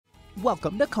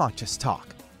Welcome to Conscious Talk,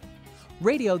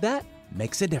 radio that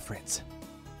makes a difference.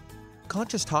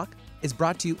 Conscious Talk is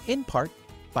brought to you in part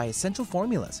by Essential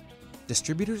Formulas,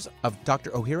 distributors of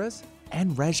Dr. Ohhira's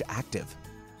and Reg Active,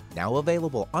 now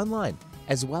available online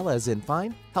as well as in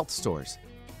fine health stores.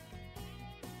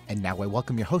 And now I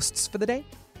welcome your hosts for the day,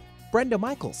 Brenda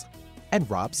Michaels and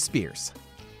Rob Spears.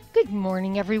 Good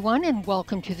morning, everyone, and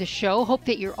welcome to the show. Hope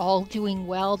that you're all doing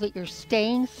well, that you're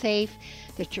staying safe,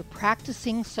 that you're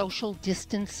practicing social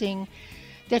distancing,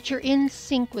 that you're in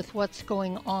sync with what's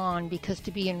going on, because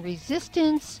to be in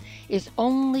resistance is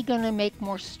only going to make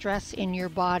more stress in your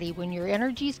body. When your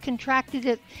energy's contracted,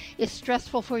 it is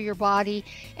stressful for your body,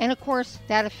 and of course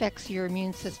that affects your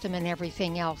immune system and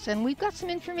everything else. And we've got some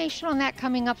information on that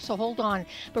coming up, so hold on.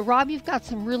 But Rob, you've got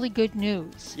some really good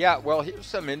news. Yeah, well, here's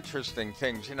some interesting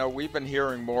things. You know, we've been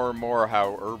hearing more and more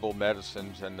how herbal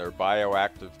medicines and their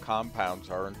bioactive compounds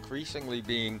are increasingly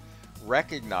being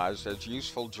recognized as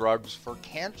useful drugs for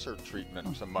cancer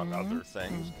treatments, among other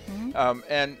things.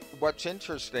 And what's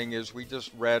interesting is we just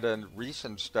read a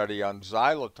recent study on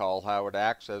xylitol, how it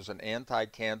acts as an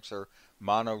anti-cancer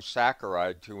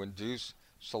monosaccharide to induce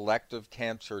selective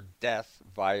cancer death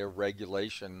via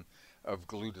regulation of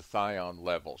glutathione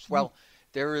levels. Well,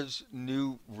 there is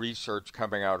new research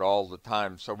coming out all the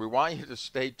time, so we want you to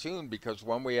stay tuned, because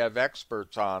when we have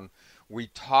experts on, we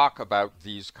talk about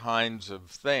these kinds of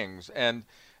things. And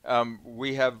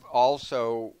we have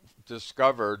also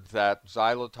discovered that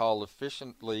xylitol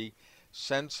efficiently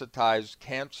sensitized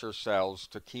cancer cells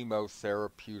to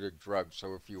chemotherapeutic drugs.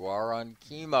 So if you are on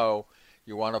chemo,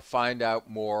 you want to find out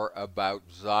more about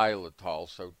xylitol.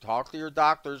 So talk to your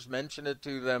doctors, mention it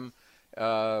to them,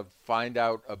 find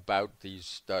out about these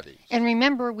studies. And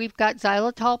remember, we've got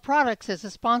xylitol products as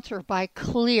a sponsor by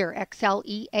Xlear,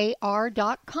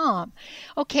 XLEAR.com.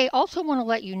 Okay, also want to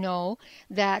let you know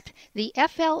that the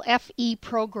FLFE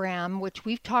program, which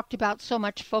we've talked about so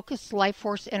much, Focused Life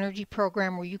Force Energy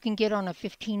Program, where you can get on a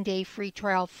 15-day free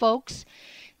trial, folks,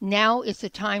 now is the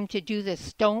time to do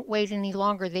this. Don't wait any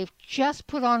longer. They've just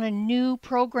put on a new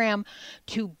program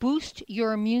to boost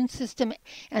your immune system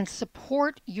and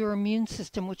support your immune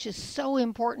system, which is so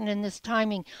important in this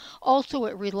timing. Also,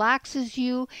 it relaxes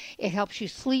you. It helps you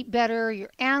sleep better. Your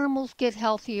animals get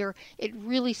healthier. It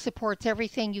really supports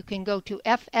everything. You can go to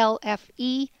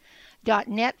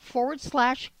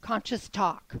flfe.net/conscious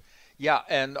talk. Yeah,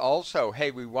 and also, hey,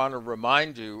 we want to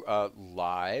remind you,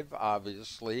 live,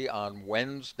 obviously, on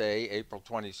Wednesday, April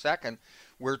 22nd,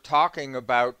 we're talking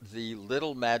about the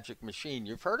Little Magic Machine.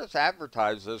 You've heard us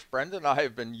advertise this. Brenda and I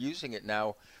have been using it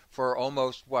now for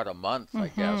almost, a month, I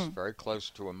guess, very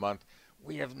close to a month.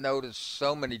 We have noticed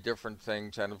so many different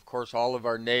things, and of course, all of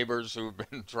our neighbors who've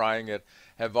been trying it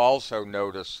have also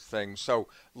noticed things. So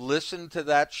listen to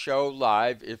that show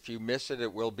live. If you miss it,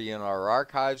 it will be in our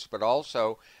archives, but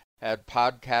also at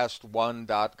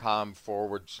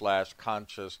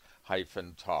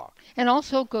podcast1.com/conscious-talk. And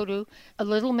also go to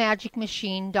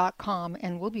littlemagicmachine.com,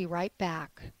 and we'll be right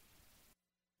back.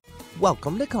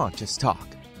 Welcome to Conscious Talk,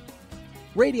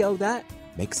 radio that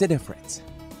makes a difference.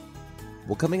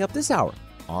 Well, coming up this hour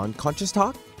on Conscious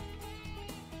Talk,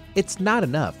 it's not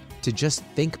enough to just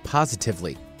think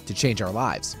positively to change our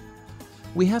lives.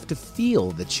 We have to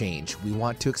feel the change we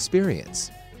want to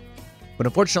experience. But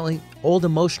unfortunately, old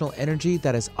emotional energy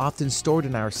that is often stored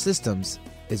in our systems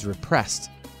is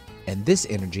repressed, and this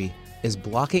energy is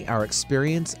blocking our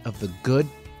experience of the good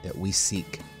that we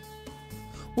seek.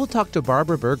 We'll talk to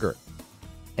Barbara Berger,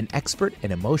 an expert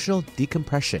in emotional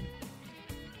decompression.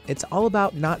 It's all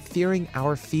about not fearing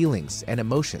our feelings and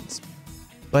emotions,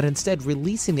 but instead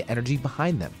releasing the energy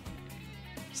behind them.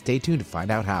 Stay tuned to find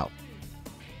out how.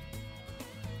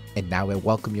 And now I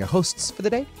welcome your hosts for the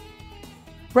day,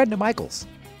 Brenda Michaels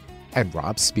and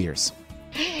Rob Spears.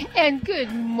 And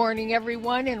good morning,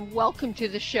 everyone, and welcome to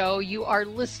the show. You are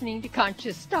listening to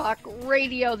Conscious Talk,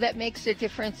 radio that makes a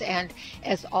difference. And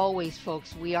as always,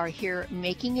 folks, we are here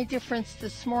making a difference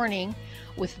this morning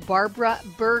with Barbara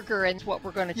Berger, and what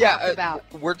we're going to talk about.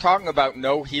 We're talking about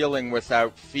no healing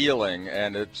without feeling,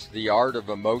 and it's the art of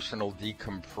emotional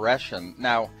decompression.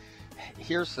 Now,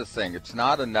 here's the thing. It's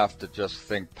not enough to just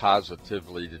think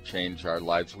positively to change our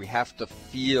lives. We have to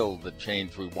feel the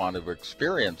change we want to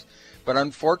experience. But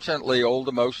unfortunately, old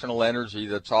emotional energy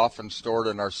that's often stored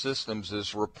in our systems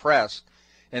is repressed,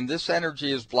 and this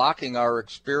energy is blocking our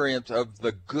experience of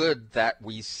the good that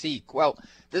we seek. Well,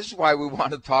 this is why we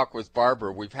want to talk with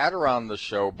Barbara. We've had her on the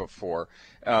show before.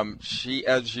 She,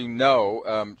 as you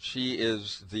know, she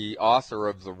is the author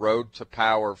of The Road to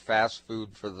Power, Fast Food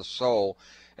for the Soul.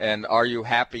 and Are You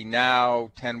Happy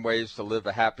Now? 10 Ways to Live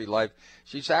a Happy Life.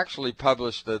 She's actually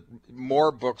published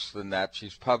more books than that.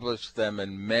 She's published them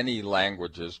in many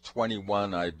languages,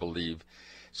 21, I believe.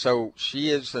 So she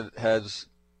has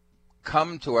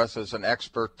come to us as an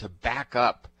expert to back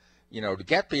up, to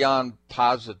get beyond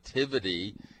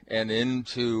positivity and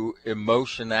into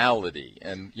emotionality,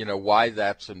 and why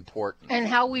that's important. And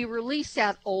how we release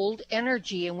that old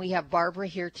energy. And we have Barbara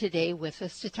here today with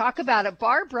us to talk about it.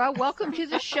 Barbara, welcome to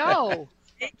the show.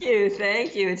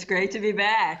 Thank you. It's great to be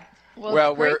back.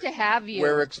 Well, it's great to have you.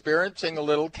 We're experiencing a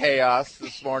little chaos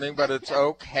this morning, but it's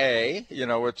okay.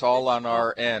 It's all on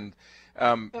our end.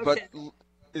 Okay. But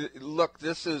look,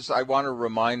 I want to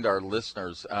remind our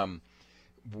listeners,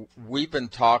 we've been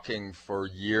talking for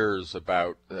years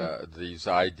about these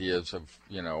ideas of,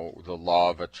 the law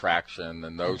of attraction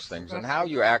and those things and how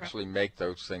you actually make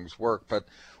those things work. But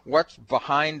what's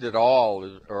behind it all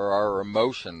are our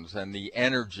emotions and the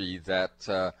energy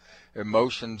that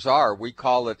emotions are. We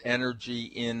call it energy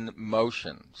in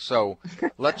motion. So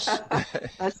let's.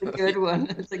 That's a good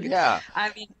one. Yeah.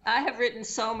 I mean, I have written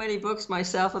so many books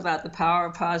myself about the power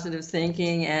of positive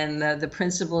thinking and the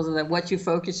principles that what you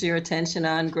focus your attention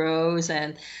on grows,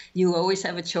 and you always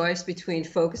have a choice between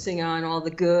focusing on all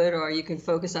the good or you can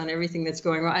focus on everything that's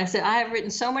going wrong. I said I have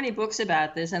written so many books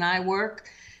about this, and I work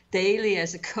daily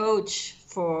as a coach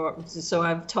so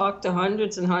I've talked to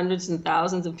hundreds and hundreds and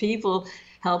thousands of people,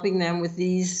 helping them with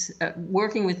these,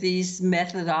 working with these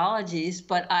methodologies.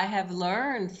 But I have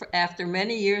learned after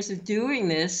many years of doing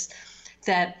this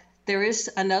that there is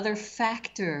another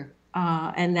factor,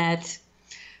 and that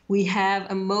we have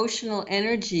emotional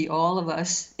energy, all of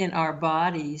us, in our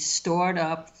bodies stored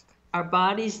up. Our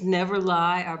bodies never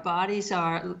lie. Our bodies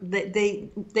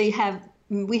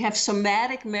we have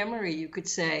somatic memory, you could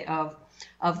say, of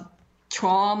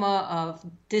trauma, of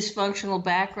dysfunctional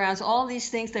backgrounds, all these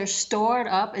things, they're stored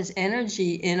up as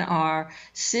energy in our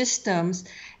systems.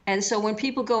 And so when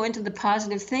people go into the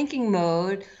positive thinking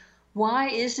mode, why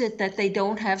is it that they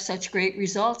don't have such great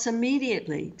results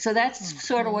immediately? So that's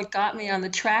sort of what got me on the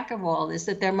track of all this,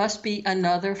 that there must be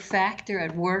another factor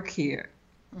at work here.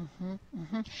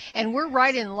 And we're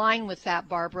right in line with that,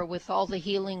 Barbara, with all the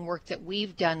healing work that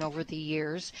we've done over the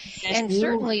years. Yes, and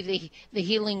certainly the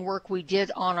healing work we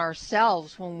did on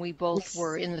ourselves when we both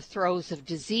were in the throes of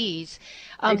disease,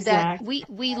 that we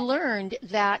learned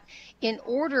that in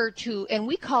order to, and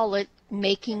we call it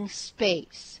making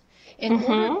space, in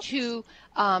order to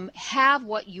have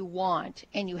what you want,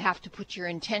 and you have to put your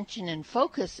intention and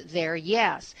focus there,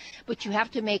 yes, but you have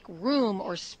to make room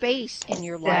or space in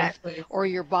your life or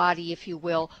your body, if you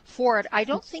will, for it. I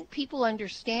don't think people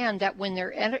understand that when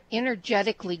they're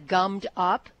energetically gummed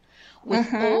up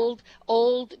with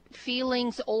old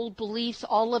feelings, old beliefs,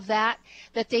 all of that,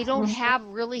 that they don't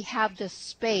really have the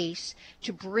space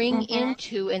to bring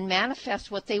into and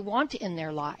manifest what they want in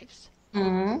their lives.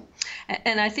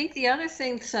 And I think the other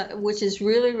thing, which is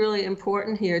really, really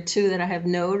important here, too, that I have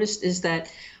noticed is that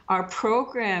our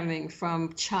programming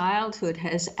from childhood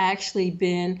has actually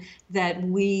been that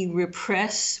we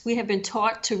have been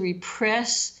taught to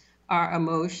repress our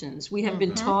emotions. We have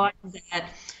been taught that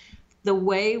the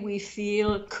way we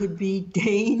feel could be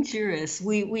dangerous.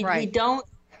 We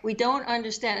don't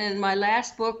understand. And in my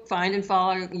last book, Find and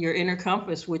Follow Your Inner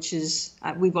Compass, which is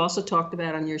we've also talked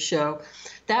about on your show,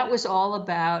 that was all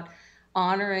about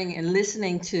honoring and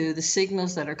listening to the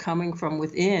signals that are coming from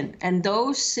within. And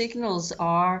those signals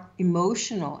are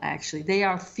emotional, actually. They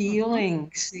are feeling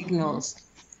signals.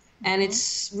 And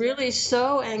it's really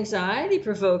so anxiety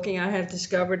provoking, I have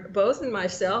discovered, both in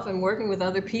myself and working with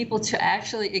other people, to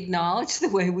actually acknowledge the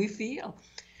way we feel.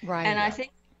 Right. And I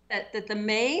think that the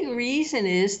main reason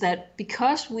is that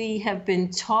because we have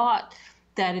been taught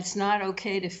that it's not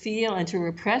okay to feel and to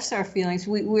repress our feelings,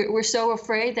 we're so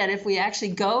afraid that if we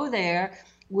actually go there,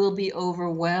 we'll be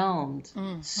overwhelmed.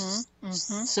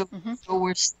 So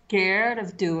we're scared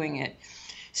of doing it.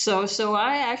 So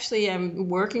I actually am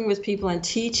working with people and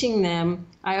teaching them.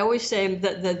 I always say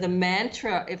that the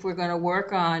mantra, if we're going to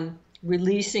work on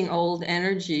releasing old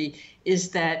energy, is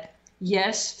that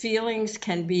yes, feelings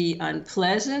can be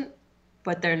unpleasant,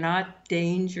 but they're not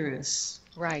dangerous.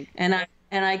 Right.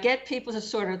 And I get people to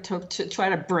sort of to try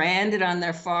to brand it on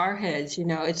their foreheads.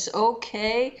 It's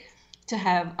okay to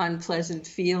have unpleasant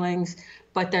feelings,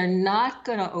 but they're not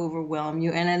going to overwhelm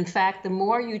you. And in fact, the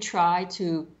more you try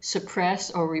to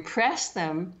suppress or repress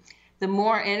them, the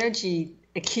more energy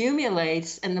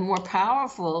accumulates and the more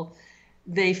powerful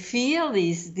they feel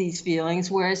these feelings.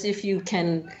 Whereas if you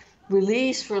can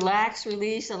relax,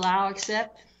 release, allow,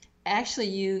 accept, actually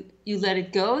you let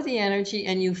it go, the energy,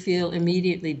 and you feel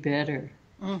immediately better.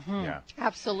 Mm-hmm. Yeah.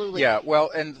 Absolutely. Yeah,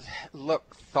 well, and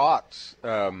look, thoughts,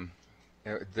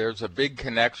 there's a big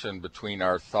connection between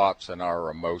our thoughts and our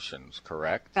emotions,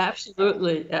 correct?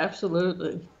 Absolutely,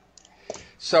 absolutely.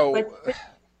 So,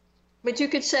 But you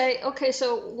could say, okay,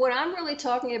 so what I'm really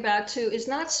talking about too is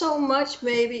not so much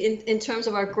maybe in terms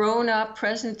of our grown up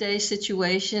present day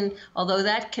situation, although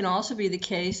that can also be the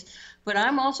case, but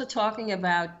I'm also talking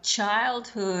about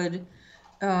childhood,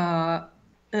 uh,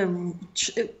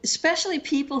 especially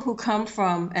people who come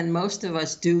from, and most of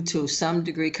us do to some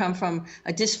degree, come from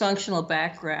a dysfunctional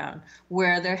background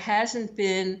where there hasn't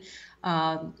been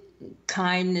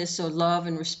kindness or love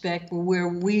and respect, where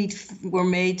we were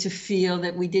made to feel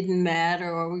that we didn't matter,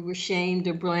 or we were shamed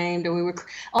or blamed, or we were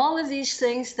all of these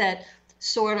things that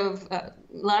sort of a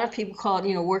lot of people call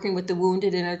it, working with the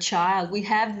wounded inner child. We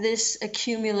have this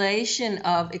accumulation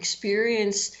of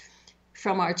experience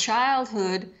from our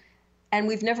childhood, and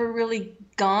we've never really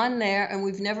gone there, and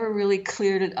we've never really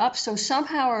cleared it up. So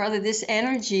somehow or other, this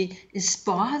energy is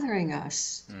bothering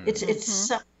us.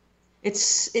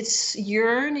 It's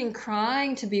yearning,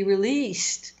 crying to be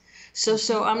released.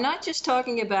 So I'm not just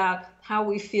talking about how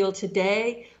we feel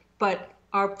today, but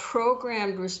our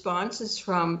programmed responses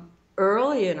from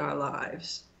early in our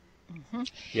lives. Mm-hmm.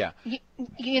 yeah.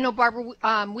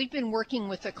 Barbara, we've been working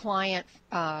with a client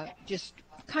just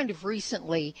kind of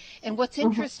recently, and what's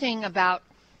interesting about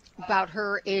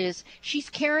her is she's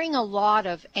carrying a lot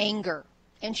of anger,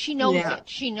 and she knows it.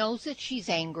 She knows that she's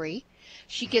angry.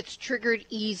 She gets triggered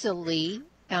easily,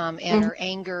 and her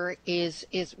anger is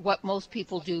what most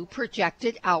people do,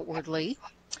 projected outwardly.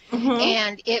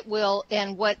 And it will,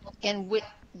 and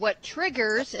what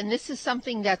triggers, and this is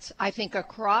something that's, I think,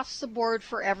 across the board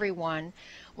for everyone,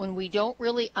 when we don't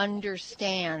really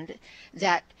understand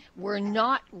that we're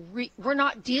not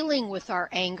dealing with our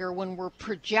anger when we're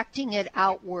projecting it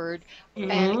outward,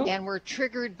 and we're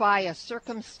triggered by a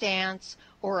circumstance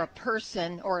or a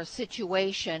person or a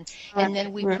situation, and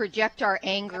then we project our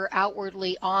anger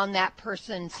outwardly on that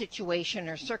person, situation,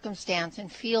 or circumstance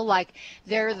and feel like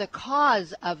they're the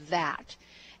cause of that.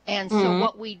 And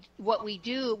so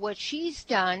what she's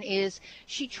done is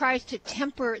she tries to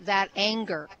temper that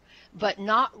anger, but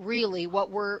not really. What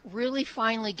we're really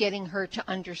finally getting her to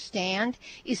understand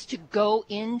is to go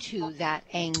into that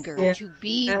anger, to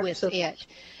be with it.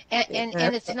 And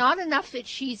it's not enough that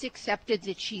she's accepted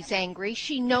that she's angry.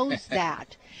 She knows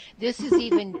that. This is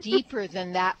even deeper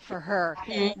than that for her.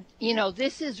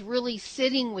 This is really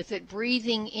sitting with it,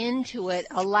 breathing into it,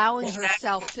 allowing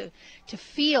herself to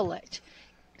feel it.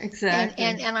 Exactly.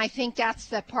 And I think that's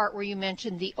the part where you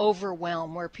mentioned the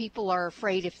overwhelm, where people are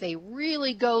afraid if they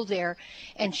really go there,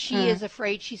 and she is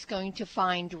afraid she's going to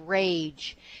find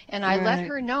rage. And I let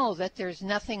her know that there's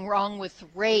nothing wrong with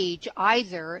rage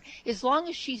either, as long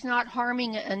as she's not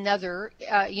harming another.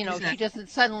 She doesn't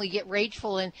suddenly get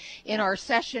rageful in our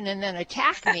session and then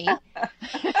attack me.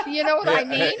 You know what I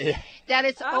mean? That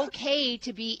it's okay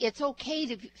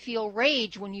to feel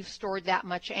rage when you've stored that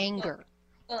much anger.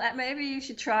 Well, maybe you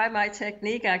should try my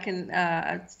technique. I can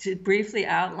to briefly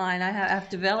outline. I've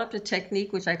developed a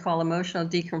technique which I call emotional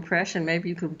decompression. Maybe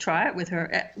you could try it with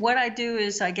her. What I do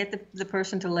is I get the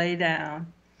person to lay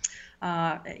down,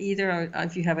 either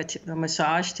if you have a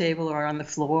massage table or on the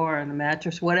floor or on the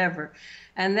mattress, whatever.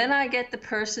 And then I get the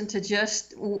person to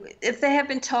just, if they have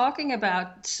been talking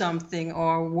about something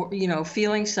or,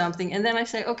 feeling something, and then I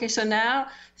say, okay, so now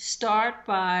start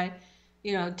by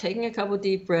taking a couple of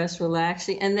deep breaths,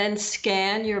 relaxing, and then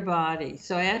scan your body.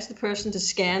 So I ask the person to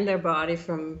scan their body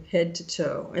from head to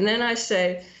toe. And then I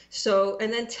say,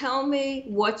 and then tell me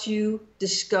what you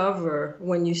discover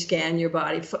when you scan your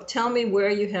body. Tell me where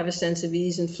you have a sense of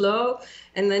ease and flow,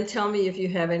 and then tell me if you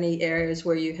have any areas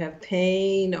where you have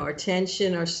pain or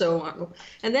tension or so on.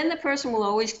 And then the person will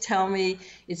always tell me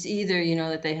it's either,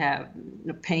 that they have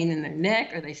pain in their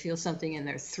neck or they feel something in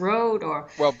their throat or...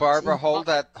 Well, Barbara, hold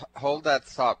that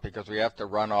thought, because we have to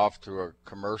run off to a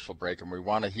commercial break and we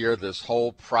want to hear this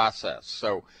whole process.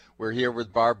 So we're here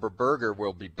with Barbara Berger.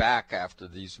 We'll be back after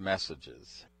these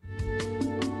messages.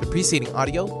 The preceding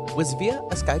audio was via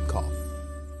a Skype call.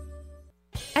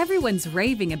 Everyone's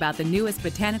raving about the newest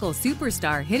botanical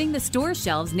superstar hitting the store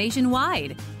shelves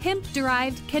nationwide.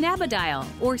 Hemp-derived cannabidiol,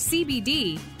 or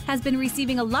CBD, has been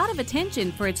receiving a lot of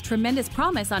attention for its tremendous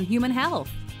promise on human health.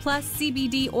 Plus,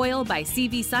 CBD Oil by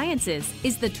CV Sciences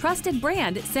is the trusted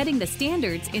brand setting the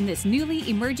standards in this newly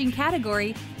emerging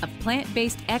category of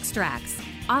plant-based extracts,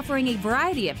 offering a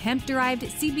variety of hemp-derived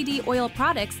CBD oil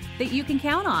products that you can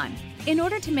count on. In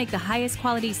order to make the highest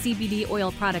quality CBD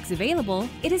oil products available,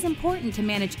 it is important to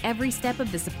manage every step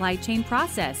of the supply chain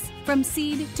process, from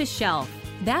seed to shelf.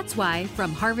 That's why,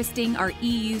 from harvesting our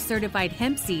EU-certified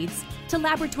hemp seeds, to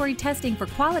laboratory testing for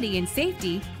quality and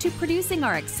safety, to producing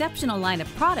our exceptional line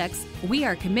of products, we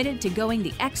are committed to going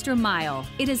the extra mile.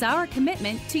 It is our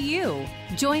commitment to you.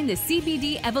 Join the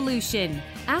CBD evolution.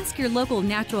 Ask your local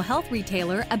natural health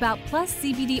retailer about Plus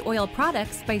CBD oil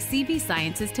products by CV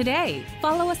Sciences today.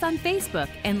 Follow us on Facebook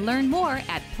and learn more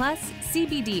at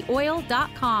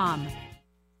pluscbdoil.com.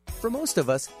 For most of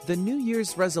us, the New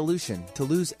Year's resolution to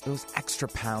lose those extra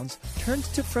pounds turns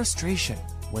to frustration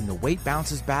when the weight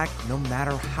bounces back no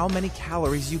matter how many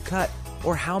calories you cut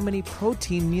or how many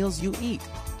protein meals you eat.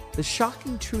 The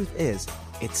shocking truth is,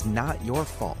 it's not your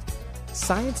fault.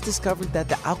 Science discovered that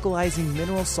the alkalizing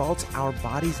mineral salts our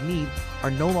bodies need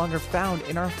are no longer found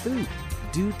in our food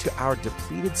due to our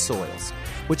depleted soils,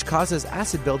 which causes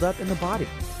acid buildup in the body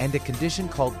and a condition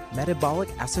called metabolic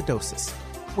acidosis.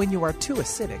 When you are too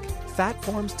acidic, fat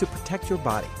forms to protect your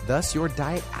body. Thus, your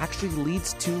diet actually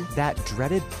leads to that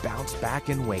dreaded bounce back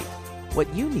in weight.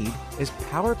 What you need is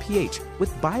Power pH with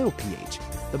BioPH,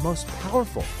 the most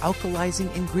powerful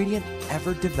alkalizing ingredient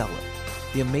ever developed.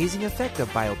 The amazing effect of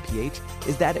BioPH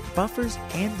is that it buffers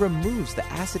and removes the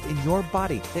acid in your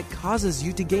body that causes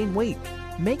you to gain weight.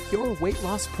 Make your weight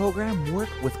loss program work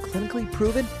with clinically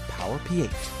proven Power pH.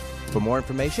 For more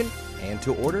information and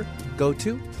to order, go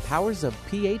to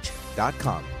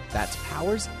powersofph.com. That's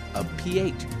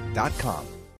powersofph.com.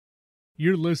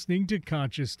 You're listening to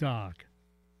Conscious Talk.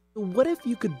 What if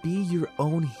you could be your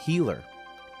own healer?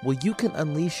 Well, you can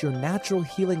unleash your natural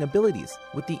healing abilities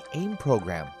with the AIM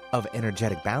program of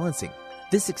energetic balancing.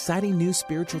 This exciting new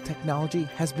spiritual technology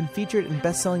has been featured in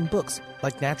best-selling books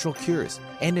like Natural Cures,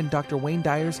 and in Dr. Wayne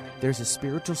Dyer's There's a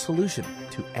Spiritual Solution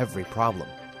to Every Problem.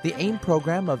 The AIM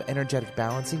program of energetic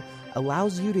balancing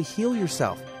allows you to heal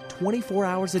yourself 24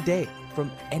 hours a day from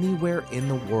anywhere in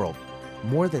the world.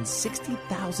 More than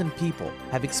 60,000 people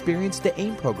have experienced the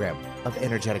AIM program of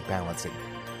energetic balancing.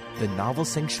 The novel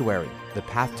Sanctuary, The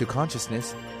Path to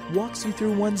Consciousness, walks you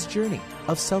through one's journey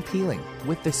of self-healing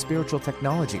with this spiritual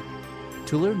technology.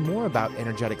 To learn more about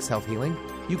energetic self-healing,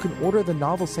 you can order the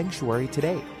novel Sanctuary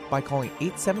today by calling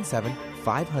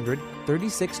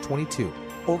 877-500-3622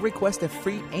 or request a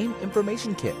free AIM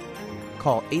information kit.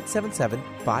 Call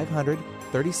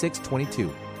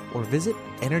 877-500-3622 or visit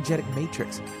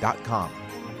energeticmatrix.com.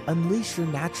 Unleash your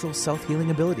natural self-healing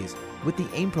abilities with the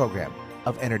AIM program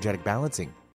of energetic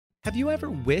balancing. Have you ever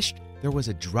wished there was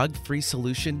a drug-free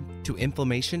solution to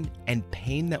inflammation and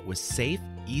pain that was safe,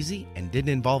 easy, and didn't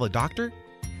involve a doctor?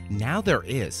 Now there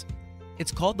is.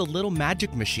 It's called the Little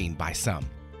Magic Machine by some.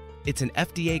 It's an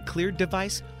FDA-cleared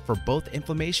device for both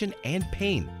inflammation and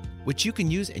pain, which you can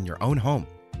use in your own home.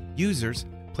 Users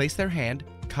place their hand,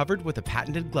 covered with a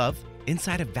patented glove,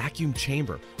 inside a vacuum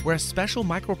chamber where a special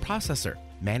microprocessor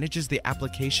manages the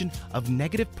application of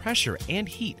negative pressure and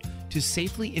heat to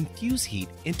safely infuse heat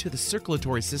into the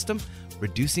circulatory system,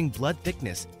 reducing blood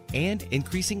thickness and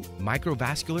increasing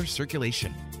microvascular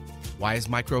circulation. Why is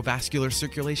microvascular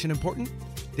circulation important?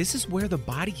 This is where the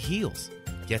body heals,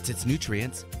 gets its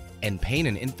nutrients, and pain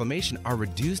and inflammation are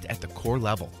reduced at the core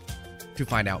level. To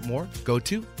find out more, go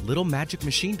to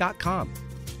littlemagicmachine.com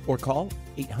or call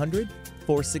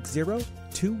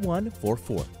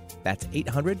 800-460-2144. That's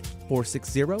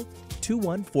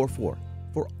 800-460-2144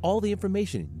 for all the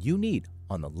information you need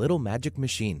on the Little Magic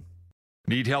Machine.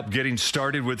 Need help getting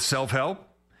started with self-help?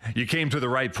 You came to the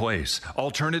right place.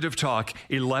 Alternative Talk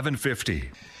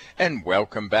 1150. And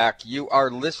welcome back. You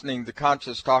are listening to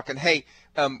Conscious Talk. And hey,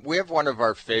 we have one of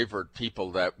our favorite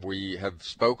people that we have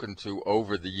spoken to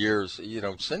over the years. You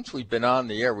know, since we've been on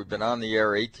the air, we've been on the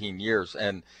air 18 years.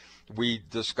 And we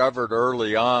discovered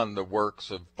early on the works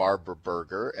of Barbara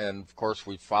Berger. And, of course,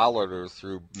 we followed her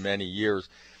through many years.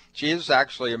 She is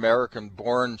actually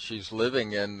American-born. She's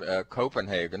living in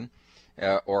Copenhagen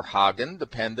or Hagen,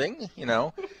 depending, you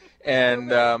know.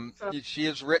 And she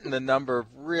has written a number of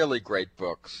really great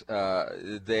books.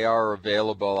 They are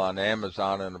available on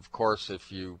Amazon. And, of course,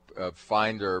 if you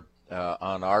find her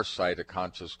on our site at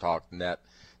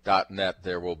conscioustalknet.net,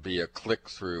 there will be a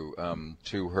click-through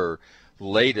to her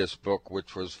latest book,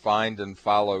 which was Find and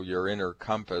Follow Your Inner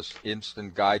Compass,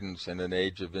 Instant Guidance in an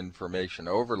Age of Information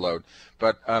Overload.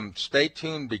 But stay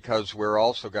tuned, because we're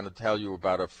also going to tell you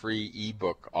about a free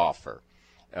ebook offer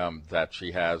that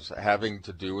she has, having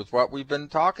to do with what we've been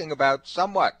talking about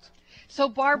somewhat. So,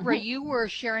 Barbara, you were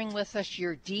sharing with us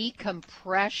your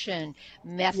decompression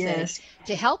method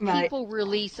to help people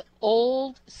release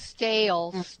old,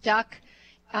 stale, stuck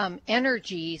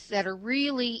energies that are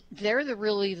really,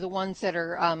 really the ones that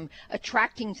are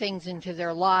attracting things into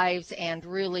their lives and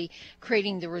really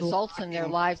creating the results in their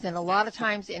lives. And a lot of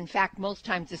times, in fact, most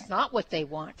times it's not what they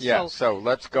want. Yeah, so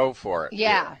let's go for it.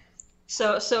 Yeah.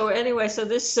 So anyway, so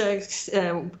this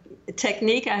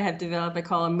technique I have developed, I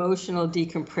call emotional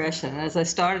decompression. As I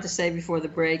started to say before the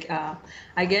break,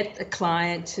 I get a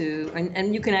client to,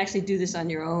 and you can actually do this on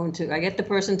your own too. I get the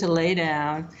person to lay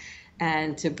down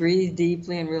and to breathe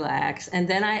deeply and relax. And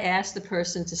then I ask the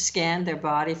person to scan their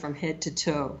body from head to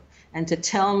toe and to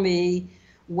tell me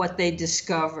what they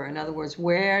discover. In other words,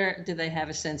 where do they have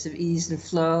a sense of ease and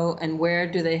flow, and where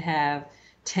do they have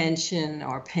tension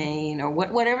or pain or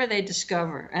whatever they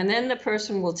discover. And then the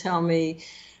person will tell me,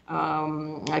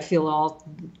 I feel all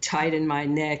tight in my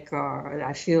neck, or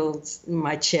I feel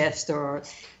my chest, or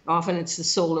often it's the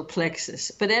solar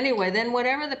plexus. But anyway, then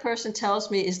whatever the person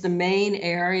tells me is the main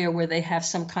area where they have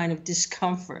some kind of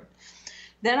discomfort.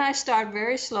 Then I start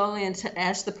very slowly and to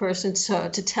ask the person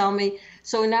to tell me,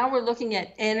 so now we're looking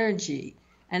at energy.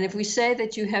 And if we say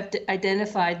that you have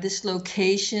identified this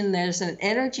location, there's an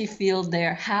energy field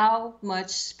there, how much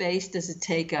space does it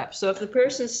take up? So if the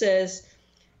person says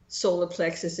solar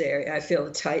plexus area, I feel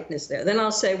the tightness there, then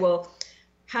I'll say, well,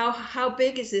 how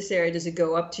big is this area? Does it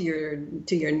go up to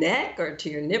your neck or to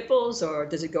your nipples, or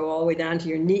does it go all the way down to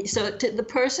your knee? So the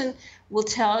person will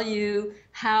tell you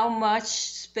how much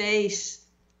space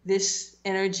this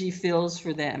energy fills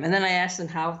for them. And then I ask them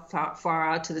how far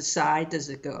out to the side does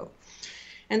it go?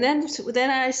 And then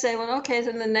I say, well, okay,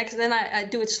 then I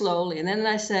do it slowly. And then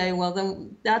I say, well,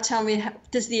 then now tell me,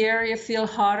 does the area feel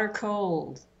hot or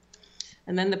cold?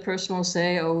 And then the person will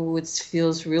say, oh, it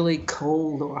feels really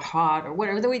cold or hot or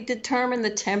whatever. Then we determine the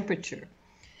temperature.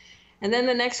 And then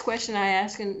the next question I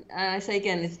ask, and I say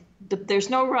again, there's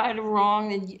no right or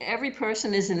wrong, and every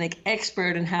person is an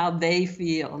expert in how they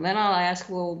feel. And then I'll ask,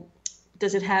 well,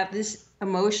 does it have this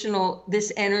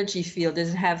energy field,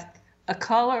 does it have a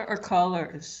color or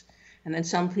colors? And then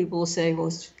some people will say, well,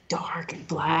 it's dark and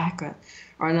black,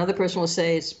 or another person will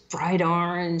say it's bright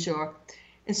orange,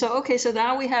 and so, okay, so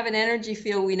now we have an energy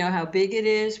field. We know how big it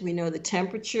is. We know the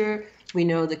temperature. We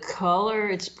know the color.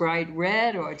 It's bright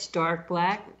red or it's dark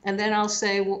black. And then I'll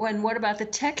say, well, and what about the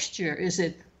texture? Is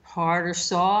it hard or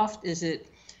soft? Is it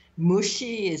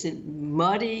mushy? Is it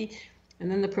muddy? And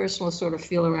then the person will sort of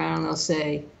feel around and they'll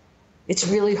say, it's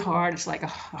really hard. It's like a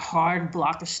hard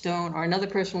block of stone. Or another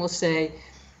person will say,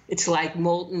 it's like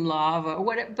molten lava, or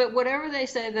whatever. But whatever they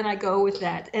say, then I go with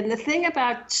that. And the thing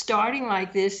about starting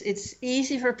like this, it's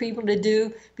easy for people to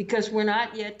do because we're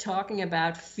not yet talking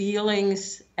about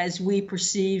feelings as we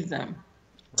perceive them.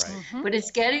 Right. Mm-hmm. But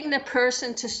it's getting the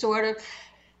person to sort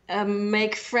of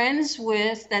make friends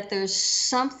with that there's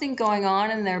something going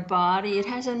on in their body. It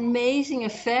has an amazing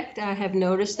effect. I have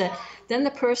noticed that then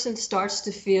the person starts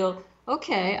to feel,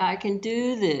 okay, I can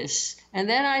do this. And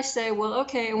then I say, well,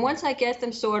 okay, and once I get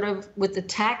them sort of with the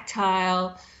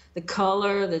tactile, the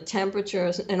color, the temperature,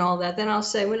 and all that, then I'll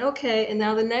say, well, okay, and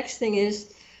now the next thing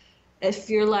is, if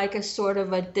you're like a sort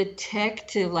of a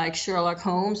detective, like Sherlock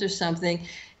Holmes or something,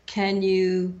 can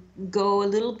you go a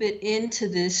little bit into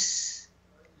this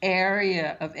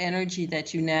area of energy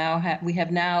that you now have, we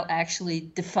have now actually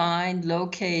defined,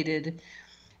 located.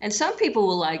 And some people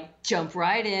will like jump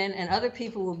right in, and other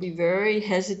people will be very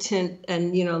hesitant,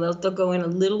 and they'll go in a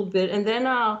little bit, and then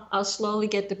I'll slowly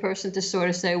get the person to sort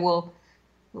of say, well,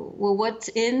 what's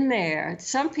in there?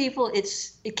 Some people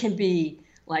it can be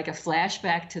like a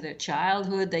flashback to their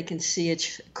childhood. They can see a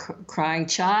crying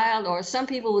child, or some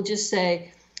people will just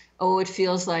say, oh, it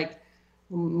feels like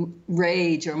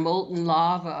rage or molten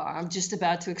lava. Or I'm just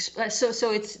about to express.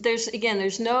 So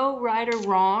there's no right or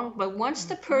wrong. But once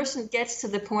the person gets to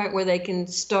the point where they can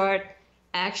start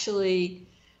actually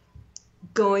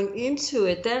going into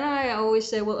it, then I always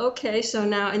say, well, okay, so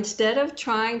now instead of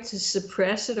trying to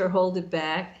suppress it or hold it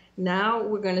back, now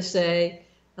we're going to say,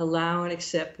 allow and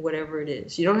accept whatever it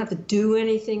is. You don't have to do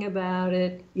anything about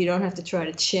it. You don't have to try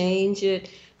to change it,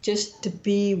 just to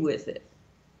be with it.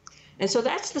 And so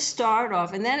that's the start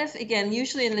off. And then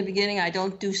usually in the beginning, I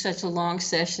don't do such a long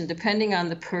session, depending on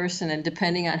the person and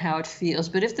depending on how it feels.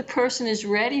 But if the person is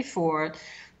ready for it,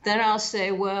 then I'll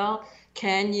say, well,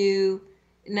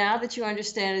 now that you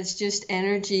understand it's just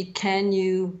energy, can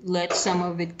you let some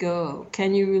of it go?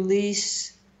 Can you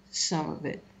release some of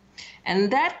it?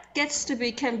 And that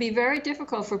can be very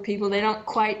difficult for people. They don't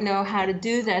quite know how to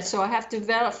do that. So I have to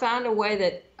find a way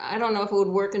that, I don't know if it would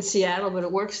work in Seattle, but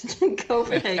it works in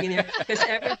Copenhagen here, because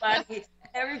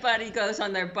everybody goes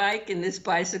on their bike in this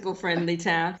bicycle-friendly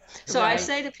town. So Right. I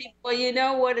say to people, well, you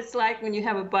know what it's like when you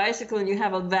have a bicycle and you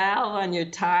have a valve on your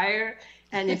tire.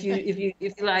 And if you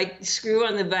like screw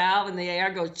on the valve and the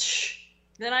air goes,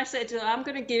 then I say to them, I'm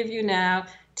going to give you now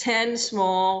 10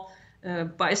 small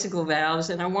bicycle valves,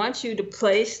 and I want you to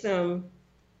place them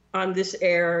on this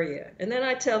area. And then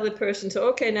I tell the person, so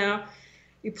okay, now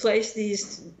you place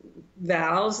these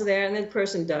valves there, and then the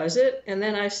person does it. And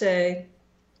then I say,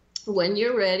 when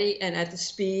you're ready and at the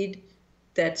speed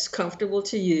that's comfortable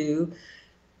to you,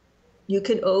 you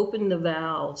can open the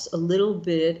valves a little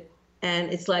bit.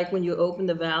 And it's like when you open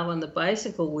the valve on the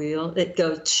bicycle wheel, it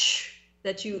goes,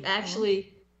 that you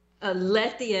actually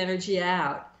let the energy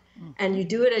out. And you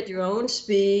do it at your own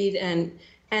speed. And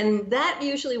that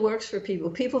usually works for people.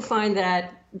 People find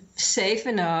that safe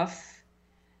enough,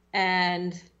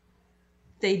 and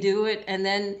they do it. And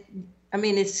then, I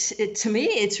mean, to me,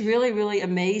 it's really, really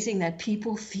amazing that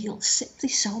people feel simply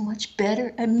so much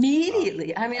better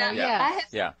immediately. I mean,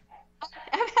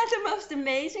 I've had the most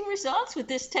amazing results with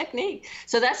this technique.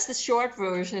 So that's the short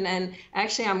version. And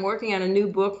actually, I'm working on a new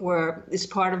book where it's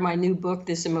part of my new book,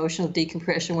 this emotional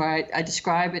decompression, where I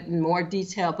describe it in more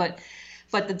detail. But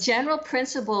the general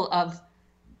principle of,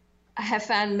 I have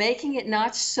found, making it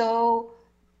not so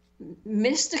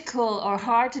mystical or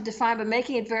hard to define, but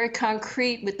making it very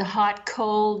concrete with the hot,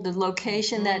 cold, the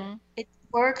location, that it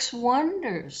works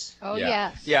wonders. Oh,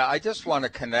 yes. Yeah, I just want to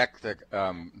connect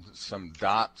some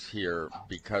dots here,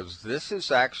 because this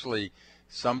is actually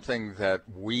something that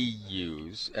we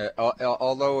use,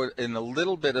 although in a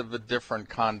little bit of a different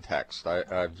context.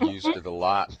 I've used it a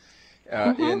lot.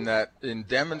 In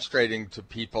demonstrating to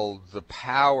people the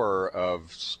power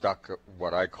of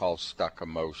what I call stuck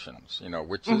emotions,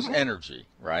 which is energy,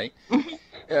 right?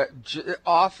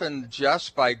 Often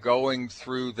just by going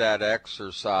through that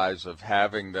exercise of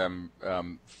having them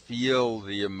feel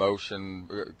the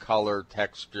emotion, color,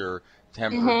 texture,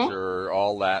 temperature,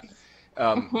 all that,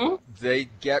 they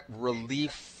get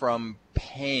relief from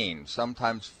pain,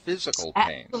 sometimes physical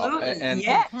pain.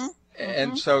 Absolutely.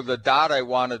 And so the dot I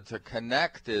wanted to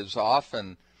connect is,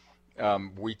 often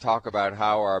we talk about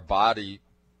how our body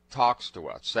talks to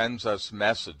us, sends us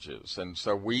messages. And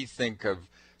so we think of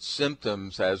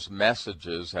symptoms as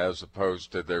messages as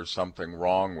opposed to there's something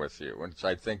wrong with you, which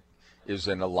I think is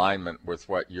in alignment with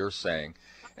what you're saying.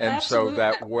 And Absolutely. So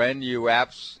that when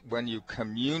you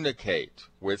communicate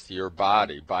with your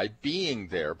body, by being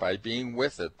there, by being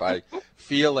with it, by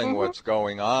feeling what's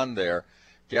going on there,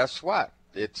 guess what?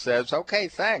 It says, okay,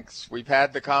 thanks. We've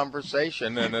had the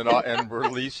conversation, and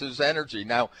releases energy.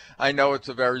 Now, I know it's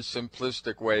a very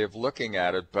simplistic way of looking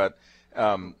at it, but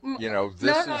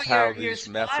this is how these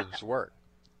methods work.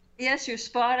 Yes, you're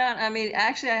spot on. I mean,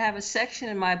 actually, I have a section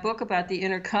in my book about the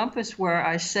inner compass where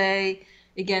I say,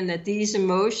 again, that these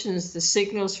emotions, the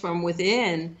signals from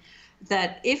within,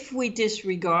 that if we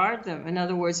disregard them, in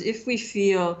other words, if we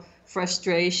feel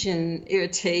frustration,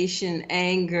 irritation,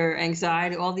 anger,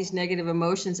 anxiety, all these negative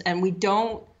emotions, and we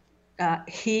don't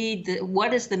heed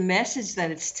what is the message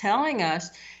that it's telling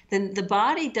us, then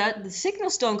the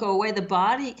signals don't go away. The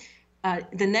body,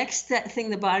 the next thing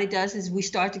the body does is we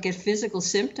start to get physical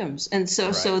symptoms. And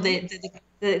so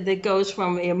that goes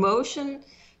from emotion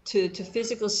to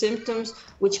physical symptoms,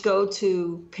 which go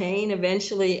to pain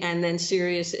eventually, and then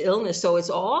serious illness. So it's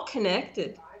all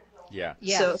connected. Yeah.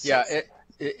 Yes.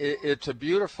 It's a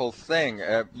beautiful thing.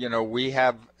 We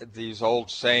have these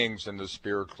old sayings in the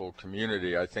spiritual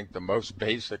community. I think the most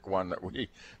basic one that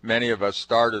many of us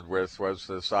started with was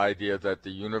this idea that the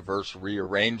universe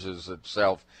rearranges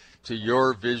itself to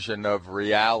your vision of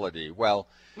reality. Well,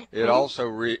 it also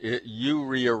you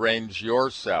rearrange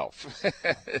yourself,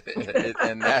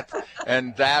 and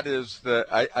that is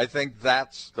I think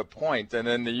that's the point. And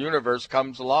then the universe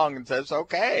comes along and says,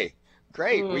 okay,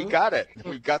 great, we got it.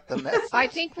 We got the message. I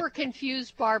think we're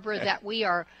confused, Barbara, that we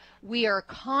are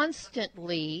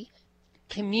constantly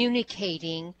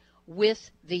communicating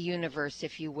with the universe,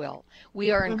 if you will.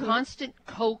 We are in constant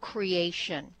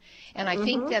co-creation. And I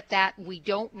think that we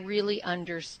don't really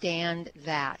understand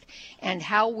that. And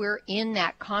how we're in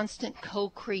that constant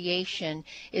co-creation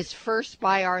is first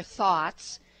by our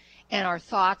thoughts. And our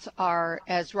thoughts are,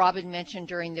 as Robin mentioned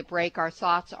during the break, our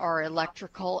thoughts are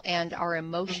electrical and our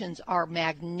emotions are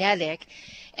magnetic.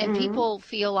 And people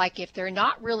feel like if they're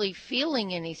not really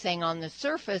feeling anything on the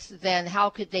surface, then how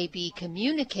could they be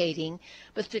communicating?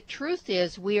 But the truth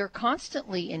is we are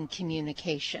constantly in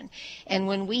communication. And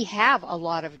when we have a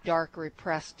lot of dark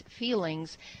repressed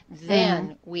feelings,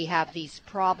 then we have these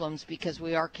problems because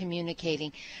we are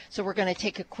communicating. So we're going to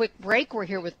take a quick break. We're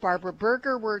here with Barbara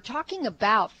Berger. We're talking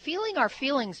about feeling our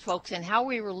feelings, folks, and how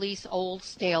we release old,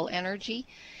 stale energy.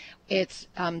 It's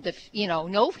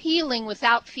no healing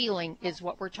without feeling is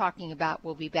what we're talking about.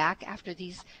 We'll be back after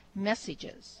these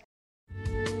messages.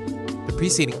 The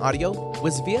preceding audio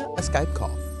was via a Skype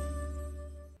call.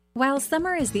 While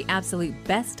summer is the absolute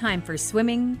best time for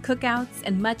swimming, cookouts,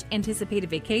 and much anticipated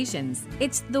vacations,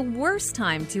 it's the worst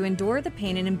time to endure the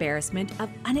pain and embarrassment of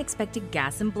unexpected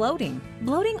gas and bloating.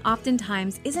 Bloating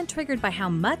oftentimes isn't triggered by how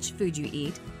much food you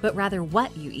eat, but rather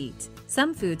what you eat.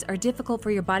 Some foods are difficult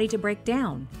for your body to break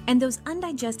down, and those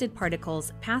undigested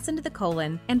particles pass into the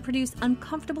colon and produce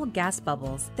uncomfortable gas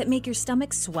bubbles that make your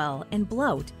stomach swell and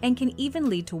bloat and can even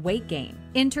lead to weight gain.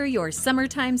 Enter your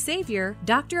summertime savior,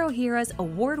 Dr. Ohhira's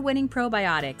award-winning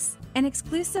probiotics, an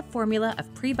exclusive formula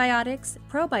of prebiotics,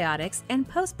 probiotics, and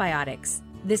postbiotics.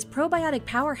 This probiotic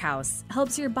powerhouse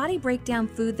helps your body break down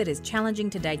food that is challenging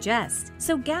to digest,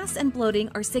 so gas and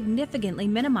bloating are significantly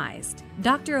minimized.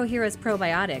 Dr. Ohhira's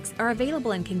probiotics are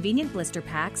available in convenient blister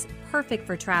packs, perfect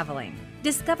for traveling.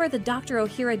 Discover the Dr.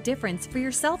 Ohhira difference for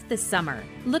yourself this summer.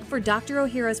 Look for Dr.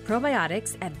 Ohhira's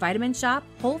probiotics at Vitamin Shop,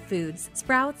 Whole Foods,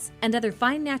 Sprouts, and other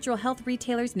fine natural health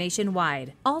retailers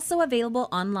nationwide. Also available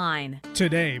online.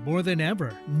 Today, more than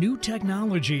ever, new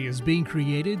technology is being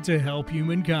created to help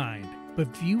humankind.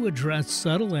 But few address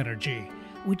subtle energy,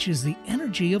 which is the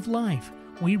energy of life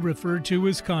we refer to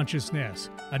as consciousness.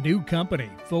 A new company,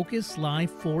 Focus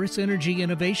Life Force Energy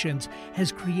Innovations,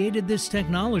 has created this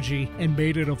technology and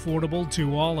made it affordable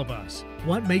to all of us.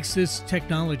 What makes this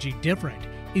technology different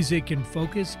is it can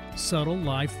focus subtle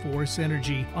life force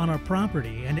energy on a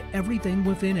property and everything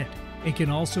within it. It can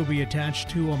also be attached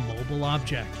to a mobile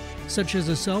object, such as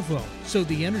a cell phone, so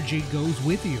the energy goes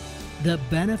with you. The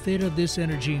benefit of this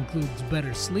energy includes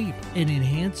better sleep, an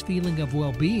enhanced feeling of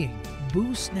well-being,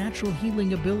 boosts natural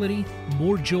healing ability,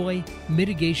 more joy,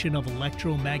 mitigation of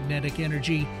electromagnetic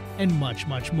energy, and much,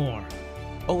 much more.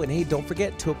 Oh, and hey, don't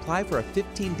forget to apply for a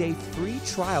 15-day free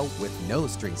trial with no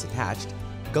strings attached.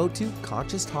 Go to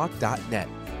ConsciousTalk.net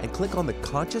and click on the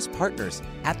Conscious Partners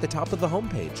at the top of the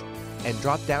homepage and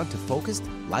drop down to Focused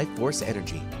Life Force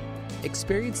Energy.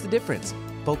 Experience the difference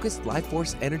Focused Life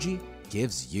Force Energy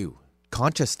gives you.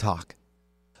 Conscious Talk.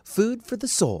 Food for the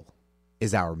soul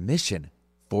is our mission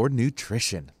for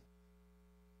nutrition.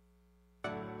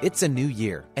 It's a new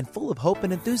year and full of hope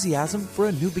and enthusiasm for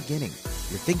a new beginning.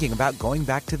 You're thinking about going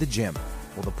back to the gym.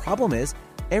 Well, the problem is,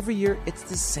 every year it's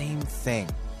the same thing.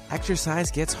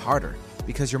 Exercise gets harder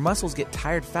because your muscles get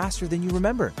tired faster than you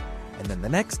remember. And then the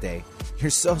next day,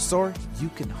 you're so sore you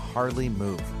can hardly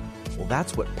move. Well,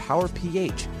 that's what Power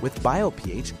pH with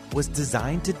BioPH was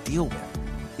designed to deal with.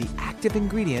 The active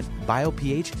ingredient,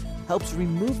 BioPH, helps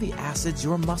remove the acids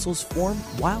your muscles form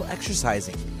while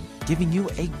exercising, giving you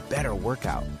a better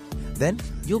workout. Then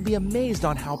you'll be amazed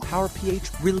on how Power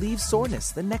pH relieves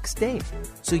soreness the next day,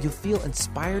 so you feel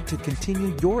inspired to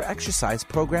continue your exercise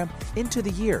program into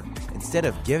the year instead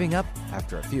of giving up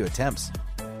after a few attempts.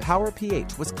 Power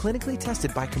pH was clinically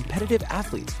tested by competitive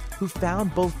athletes who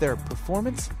found both their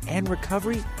performance and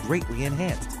recovery greatly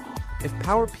enhanced. If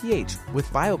Power pH with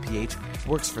BioPH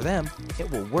works for them, it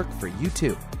will work for you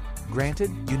too. Granted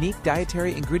unique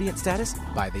dietary ingredient status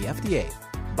by the FDA,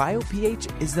 BioPH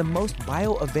is the most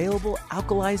bioavailable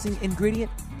alkalizing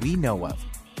ingredient we know of.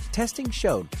 Testing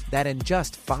showed that in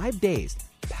just 5 days,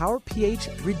 Power pH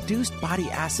reduced body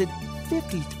acid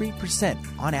 53%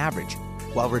 on average,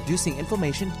 while reducing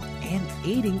inflammation and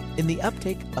aiding in the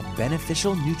uptake of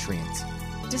beneficial nutrients.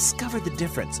 Discover the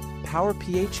difference Power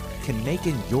pH can make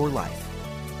in your life.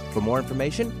 For more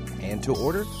information and to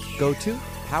order, go to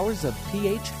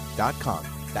powersofph.com.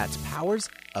 That's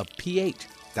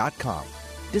powersofph.com.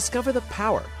 Discover the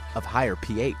power of higher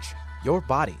pH. Your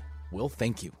body will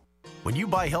thank you. When you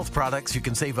buy health products, you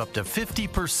can save up to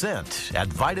 50% at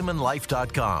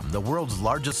vitaminlife.com, the world's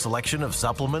largest selection of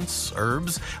supplements,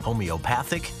 herbs,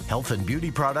 homeopathic, health and beauty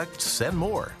products, and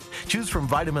more. Choose from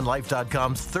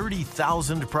vitaminlife.com's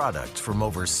 30,000 products from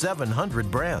over 700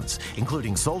 brands,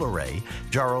 including Solaray,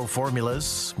 Jarrow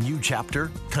Formulas, New Chapter,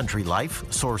 Country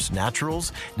Life, Source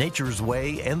Naturals, Nature's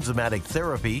Way, Enzymatic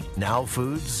Therapy, Now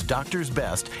Foods, Doctor's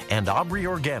Best, and Aubrey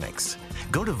Organics.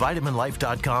 Go to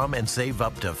vitaminlife.com and save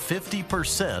up to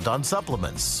 50% on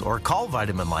supplements, or call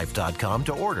vitaminlife.com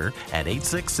to order at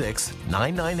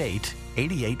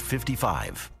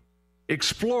 866-998-8855.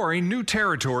 Exploring new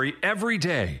territory every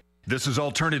day. This is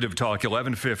Alternative Talk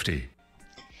 1150.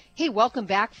 Hey, welcome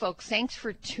back, folks. Thanks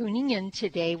for tuning in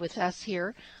today with us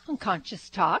here on Conscious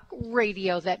Talk,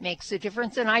 radio that makes a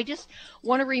difference. And I just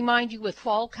want to remind you, with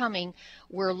fall coming,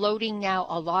 we're loading now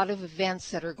a lot of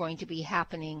events that are going to be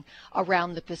happening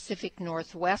around the Pacific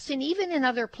Northwest and even in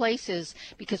other places,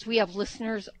 because we have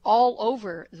listeners all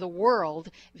over the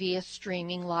world via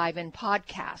streaming live and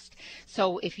podcast.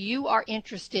 So if you are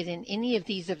interested in any of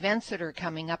these events that are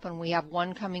coming up, and we have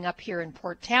one coming up here in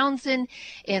Port Townsend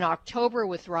in October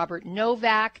with Robert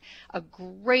Novak, a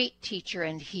great teacher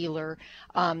and healer.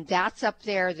 That's up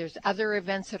there. There's other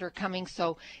events that are coming.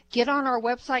 So get on our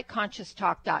website,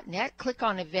 conscioustalk.net, click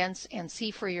on events and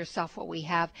see for yourself what we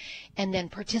have, and then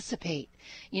participate.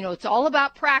 You know, it's all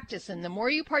about practice. And the more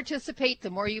you participate,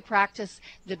 the more you practice,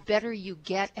 the better you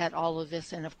get at all of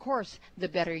this. And of course, the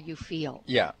better you feel.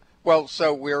 Yeah. Well,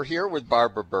 so we're here with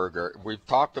Barbara Berger. We've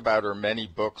talked about her many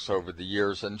books over the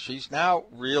years, and she's now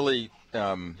really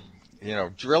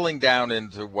drilling down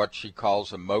into what she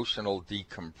calls emotional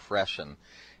decompression.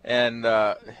 And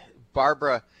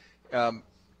Barbara,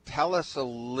 tell us a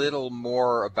little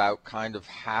more about kind of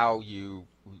how you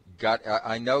got,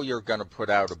 I know you're going to put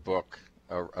out a book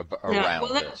around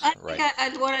this. Right?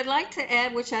 What I'd like to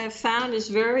add, which I've found is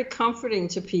very comforting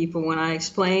to people when I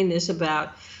explain this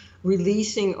about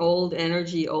releasing old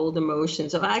energy, old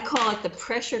emotions. I call it the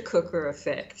pressure cooker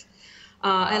effect.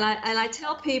 And I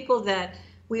tell people that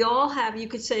we all have, you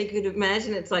could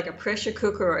imagine it's like a pressure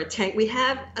cooker or a tank. We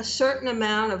have a certain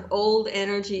amount of old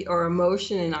energy or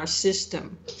emotion in our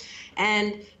system.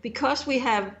 And because we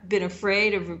have been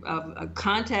afraid of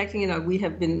contacting, we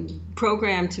have been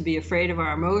programmed to be afraid of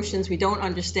our emotions. We don't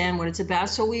understand what it's about,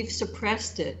 so we've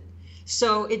suppressed it.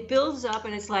 So it builds up,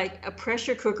 and it's like a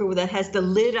pressure cooker that has the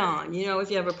lid on. You know,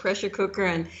 if you have a pressure cooker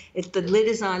and the lid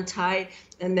is on tight,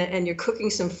 and you're cooking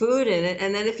some food in it,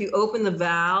 and then if you open the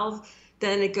valve,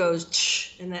 then it goes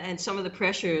tsh, and some of the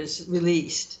pressure is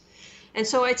released. And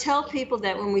so I tell people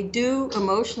that when we do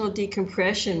emotional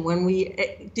decompression, when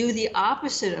we do the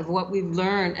opposite of what we've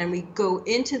learned, and we go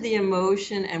into the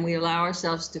emotion and we allow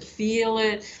ourselves to feel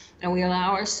it, and we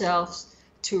allow ourselves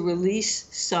to release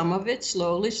some of it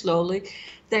slowly,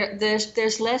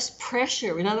 there's less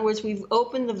pressure. In other words, we've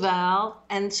opened the valve,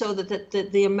 and so that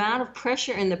the amount of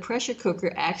pressure in the pressure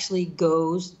cooker actually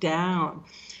goes down.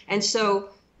 And so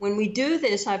when we do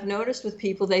this, I've noticed with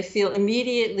people, they feel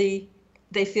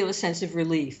a sense of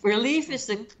relief. Relief is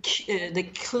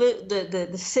the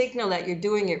signal that you're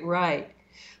doing it right.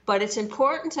 But it's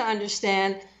important to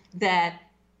understand that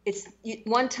it's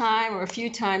one time or a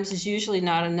few times is usually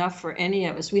not enough for any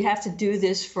of us. We have to do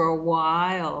this for a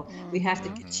while. We have to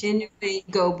continually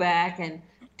go back and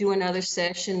do another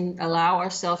session, allow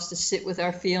ourselves to sit with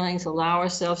our feelings, allow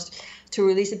ourselves to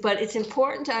release it. But it's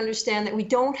important to understand that we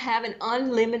don't have an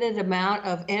unlimited amount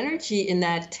of energy in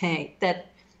that tank, that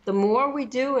the more we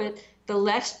do it, the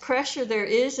less pressure there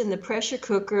is in the pressure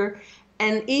cooker.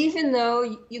 And even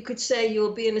though you could say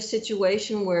you'll be in a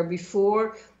situation where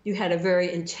before you had a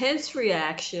very intense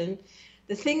reaction,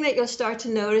 the thing that you'll start to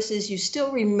notice is you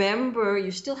still remember, you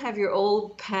still have your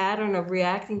old pattern of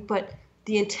reacting, but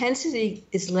the intensity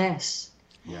is less.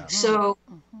 Yeah. So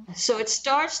it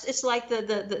starts, it's like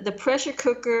the pressure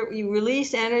cooker, you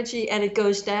release energy and it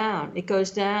goes down, it goes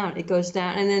down, it goes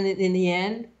down. And then in the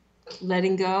end,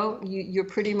 letting go, you're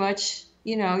pretty much,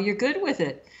 you're good with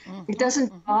it. It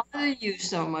doesn't bother you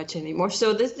so much anymore.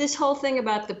 So this whole thing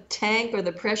about the tank or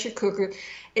the pressure cooker,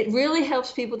 it really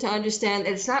helps people to understand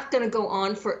that it's not going to go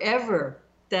on forever,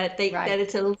 that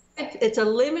it's a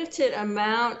limited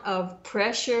amount of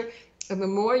pressure. And the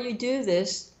more you do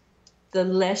this, the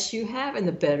less you have and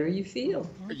the better you feel.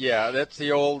 Yeah, that's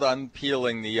the old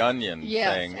unpeeling the onion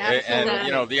thing.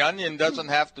 Absolutely. And, the onion doesn't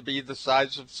have to be the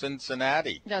size of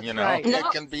Cincinnati. That's right. It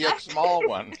can be a small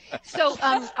one. So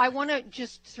I want to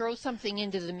just throw something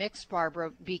into the mix,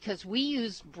 Barbara, because we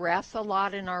use breath a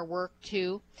lot in our work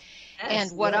too. Yes,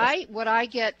 and what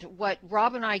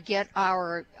Rob and I get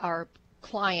our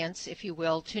clients, if you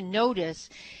will, to notice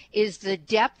is the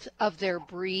depth of their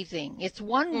breathing. It's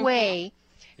one way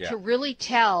to really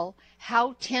tell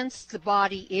how tense the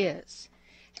body is.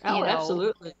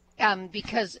 Absolutely.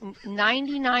 Because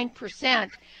 99%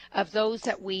 of those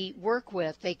that we work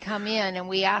with, they come in and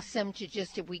we ask them to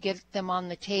if we get them on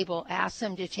the table, ask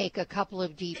them to take a couple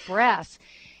of deep breaths,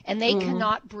 and they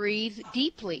cannot breathe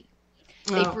deeply.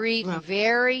 They breathe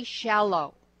very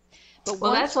shallow.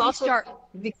 But that's also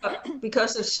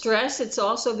because of stress. It's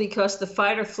also because the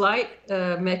fight or flight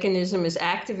mechanism is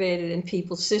activated in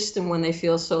people's system when they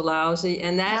feel so lousy.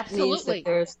 And that means that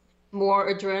there's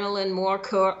more adrenaline, more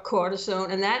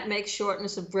cortisone, and that makes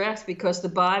shortness of breath because the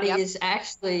body is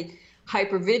actually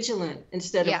hypervigilant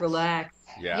instead of Yes. relaxed.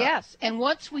 Yeah. Yes, and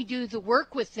once we do the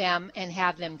work with them and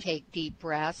have them take deep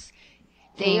breaths,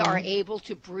 they are able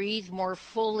to breathe more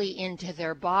fully into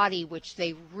their body, which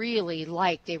they really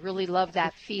like. They really love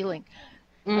that feeling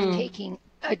of taking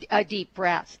a deep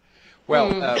breath.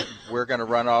 Well, we're going to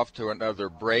run off to another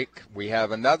break. We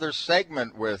have another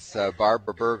segment with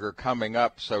Barbara Berger coming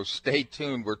up, so stay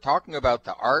tuned. We're talking about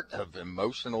the art of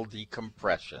emotional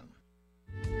decompression.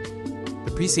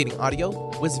 The preceding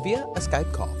audio was via a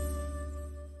Skype call.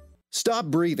 Stop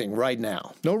breathing right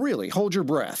now. No, really, hold your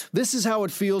breath. This is how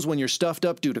it feels when you're stuffed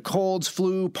up due to colds,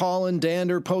 flu, pollen,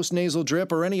 dander, postnasal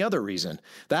drip, or any other reason.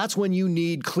 That's when you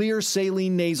need Clear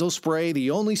Saline Nasal Spray,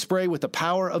 the only spray with the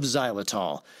power of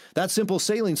xylitol. That simple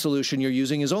saline solution you're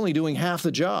using is only doing half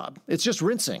the job. It's just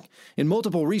rinsing. In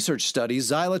multiple research studies,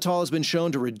 xylitol has been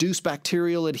shown to reduce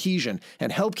bacterial adhesion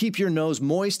and help keep your nose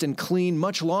moist and clean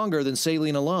much longer than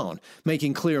saline alone,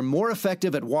 making Clear more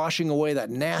effective at washing away that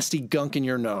nasty gunk in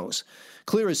your nose.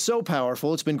 Clear is so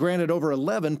powerful, it's been granted over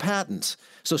 11 patents.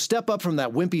 So step up from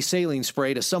that wimpy saline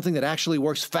spray to something that actually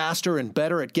works faster and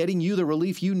better at getting you the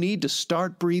relief you need to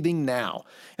start breathing now.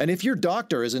 And if your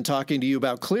doctor isn't talking to you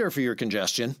about Clear for your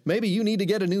congestion, maybe you need to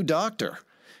get a new doctor.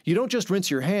 You don't just rinse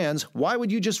your hands. Why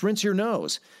would you just rinse your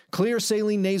nose? Clear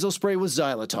Saline Nasal Spray with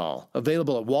xylitol.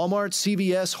 Available at Walmart,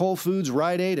 CVS, Whole Foods,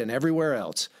 Rite Aid, and everywhere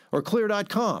else. Or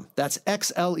Clear.com. That's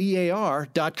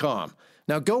XLEAR.com.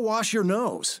 Now go wash your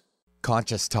nose.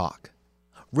 Conscious Talk.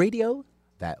 Radio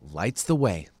that lights the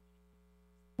way.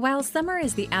 While summer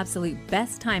is the absolute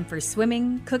best time for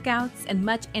swimming, cookouts, and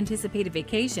much anticipated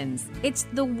vacations, it's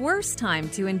the worst time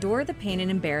to endure the pain and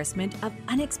embarrassment of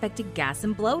unexpected gas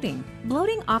and bloating.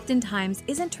 Bloating oftentimes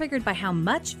isn't triggered by how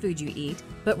much food you eat,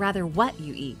 but rather what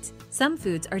you eat. Some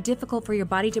foods are difficult for your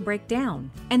body to break down,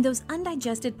 and those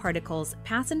undigested particles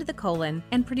pass into the colon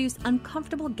and produce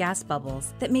uncomfortable gas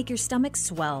bubbles that make your stomach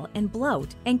swell and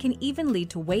bloat and can even lead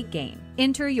to weight gain.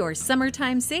 Enter your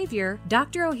summertime savior,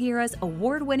 Dr. Ohhira's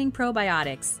award-winning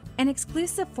probiotics, an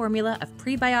exclusive formula of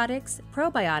prebiotics,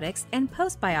 probiotics, and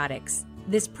postbiotics.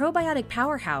 This probiotic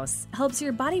powerhouse helps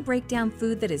your body break down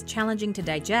food that is challenging to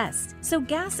digest, so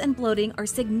gas and bloating are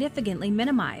significantly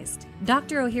minimized.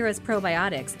 Dr. Ohhira's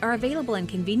probiotics are available in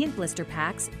convenient blister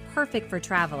packs, perfect for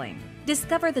traveling.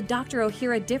 Discover the Dr.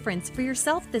 Ohhira difference for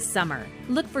yourself this summer.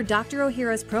 Look for Dr.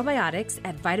 Ohhira's probiotics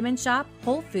at Vitamin Shop,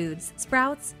 Whole Foods,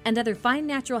 Sprouts, and other fine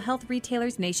natural health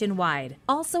retailers nationwide.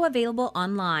 Also available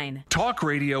online. Talk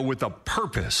radio with a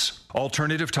purpose.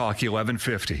 Alternative Talk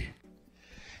 1150.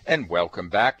 And welcome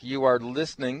back. You are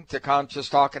listening to Conscious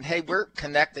Talk. And hey, we're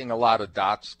connecting a lot of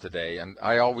dots today, and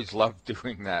I always love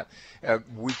doing that.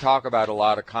 We talk about a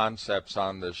lot of concepts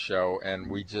on this show,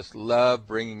 and we just love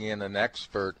bringing in an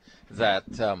expert that,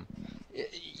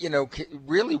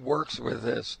 really works with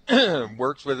this,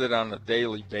 works with it on a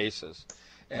daily basis.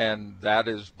 And that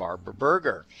is Barbara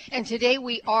Berger. And today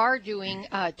we are doing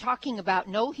talking about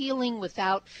no healing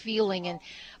without feeling. And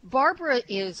Barbara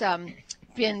is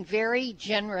been very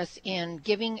generous in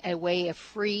giving away a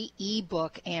free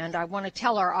ebook, and I want to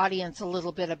tell our audience a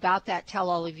little bit about that. Tell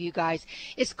all of you guys.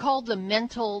 It's called The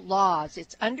Mental Laws.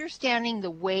 It's understanding the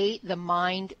way the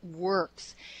mind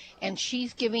works. And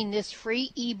she's giving this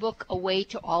free ebook away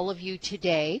to all of you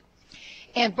today.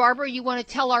 And Barbara, you want to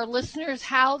tell our listeners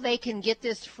how they can get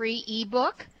this free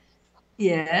ebook?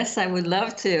 Yes, I would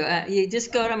love to. You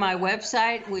just go to my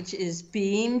website, which is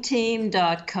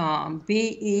beamteam.com,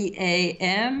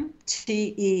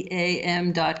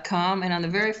 BEAMTEAM.com. And on the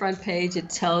very front page,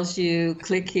 it tells you,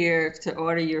 click here to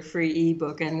order your free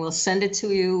ebook, and we'll send it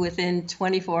to you within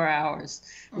 24 hours.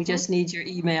 We just need your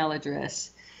email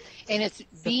address. And it's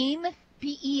Beam,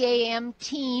 BEAM,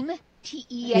 team, TEAM.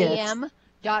 Yes.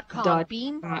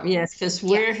 Beam. Yes, because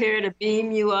we're here to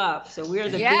beam you up. So we're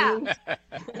the beams.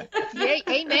 Yay,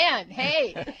 amen.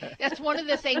 Hey, that's one of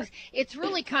the things. It's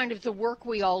really kind of the work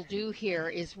we all do here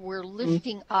is we're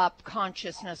lifting up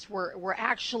consciousness. We're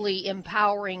actually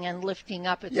empowering and lifting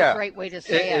up. It's a great way to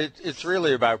say it. It's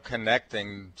really about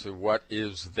connecting to what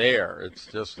is there. It's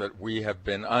just that we have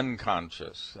been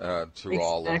unconscious to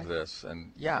all of this.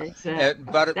 And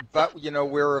but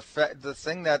we're the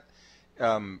thing that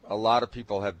a lot of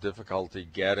people have difficulty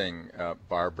getting,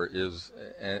 Barbara, is,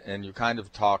 and you kind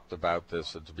of talked about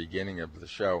this at the beginning of the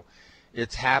show,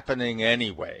 it's happening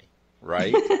anyway,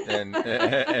 right?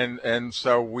 and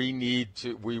so we need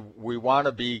to, we want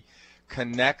to be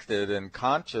connected and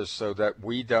conscious so that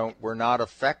we're not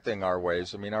affecting our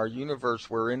ways. I mean, our universe,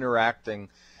 we're interacting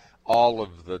all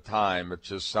of the time. It's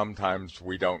just sometimes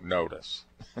we don't notice.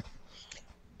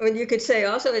 Well, you could say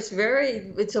also it's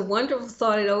a wonderful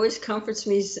thought. It always comforts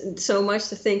me so much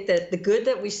to think that the good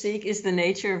that we seek is the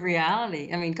nature of reality.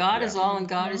 I mean, God is all and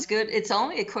God is good. It's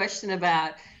only a question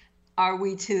about, are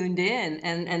we tuned in?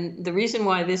 And the reason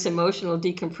why this emotional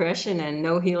decompression and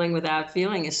no healing without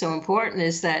feeling is so important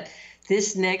is that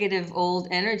this negative old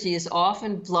energy is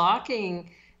often blocking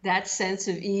that sense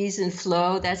of ease and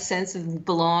flow, that sense of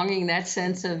belonging, that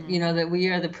sense of, that we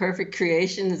are the perfect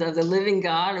creations of the living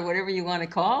God, or whatever you want to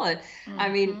call it. I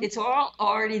mean, it's all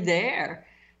already there.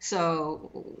 So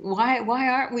why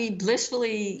aren't we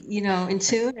blissfully, in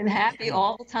tune and happy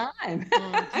all the time?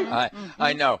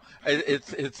 I know.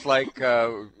 It's like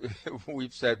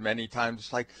we've said many times,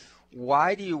 it's like,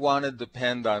 why do you want to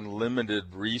depend on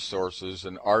limited resources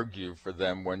and argue for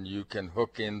them when you can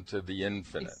hook into the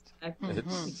infinite? Exactly.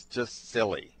 It's just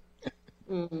silly.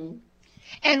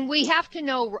 And we have to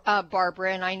know,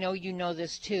 Barbara, and I know you know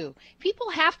this too, people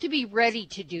have to be ready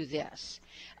to do this.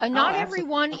 Not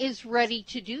everyone is ready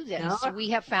to do this. No,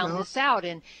 we have found this out.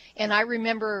 And I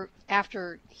remember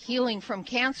after healing from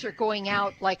cancer, going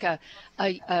out like a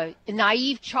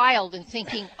naive child and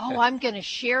thinking, oh, I'm going to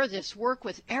share this work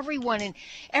with everyone, and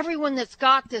everyone that's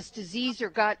got this disease or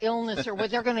got illness or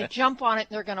they're going to jump on it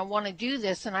and they're going to want to do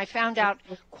this. And I found out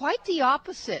quite the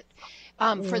opposite.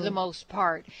 For the most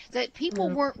part, that people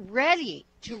weren't ready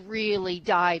to really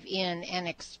dive in and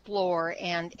explore,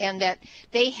 and that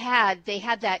they had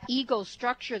that ego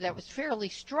structure that was fairly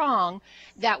strong,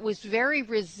 that was very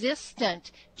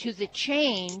resistant to the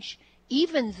change,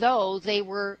 even though they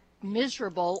were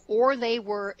miserable or they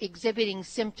were exhibiting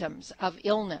symptoms of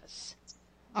illness.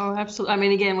 Oh, absolutely. I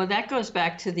mean, again, well, that goes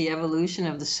back to the evolution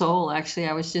of the soul. Actually,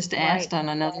 I was just asked on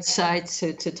another site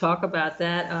to talk about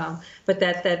that, but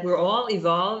that we're all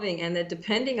evolving, and that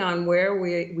depending on where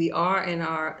we are in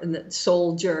the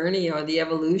soul journey or the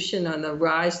evolution on the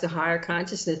rise to higher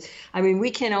consciousness. I mean,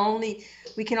 we can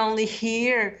only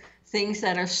hear things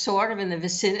that are sort of in the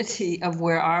vicinity of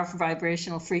where our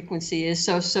vibrational frequency is.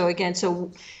 So again,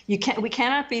 we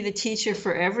cannot be the teacher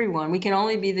for everyone. We can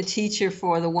only be the teacher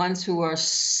for the ones who are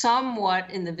somewhat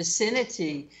in the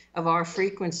vicinity of our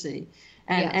frequency.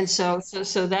 And so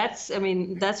that's, I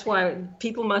mean, that's why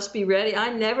people must be ready.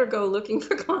 I never go looking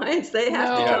for clients. They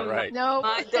have to come to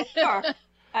my door.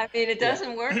 I mean, it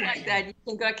doesn't work like that.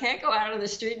 I can't go out on the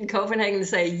street in Copenhagen and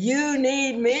say, you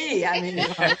need me. I mean,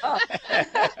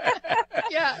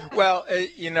 Well,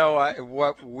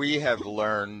 what we have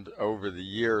learned over the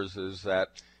years is that,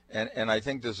 and I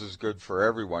think this is good for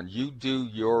everyone, you do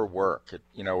your work.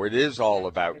 It is all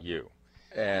about you.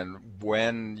 And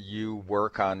when you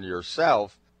work on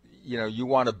yourself, you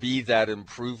want to be that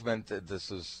improvement. This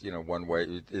is, one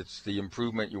way. It's the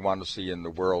improvement you want to see in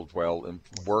the world. Well,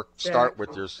 start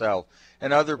with yourself,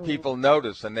 and other people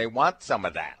notice, and they want some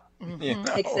of that.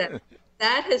 Exactly.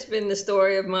 That has been the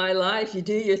story of my life. You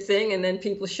do your thing, and then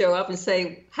people show up and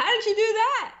say, "How did you do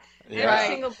that?" Every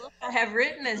single book I have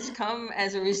written has come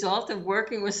as a result of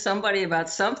working with somebody about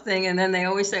something, and then they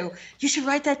always say, well, you should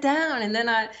write that down. And then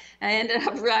I ended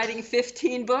up writing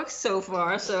 15 books so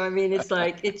far. So, I mean, it's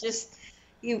like, it just,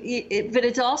 but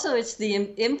it's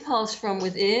the impulse from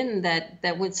within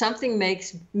that when something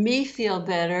makes me feel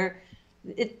better,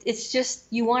 it's just,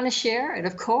 you want to share it,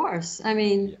 of course. I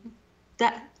mean,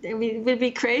 it would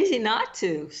be crazy not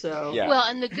to. So Well,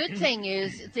 and the good thing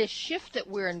is this shift that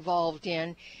we're involved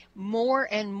in, more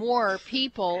and more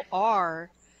people are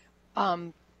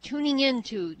tuning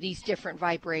into these different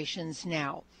vibrations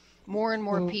now. More and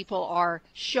more people are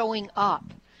showing up.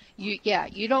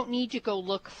 You don't need to go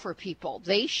look for people.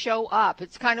 They show up.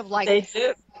 It's kind of like they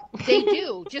do. They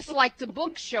do, just like the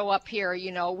books show up here.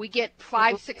 We get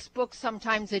 5-6 books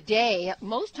sometimes a day,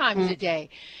 most times a day,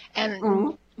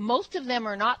 and most of them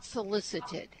are not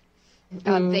solicited.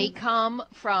 They come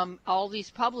from all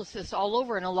these publicists all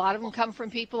over, and a lot of them come from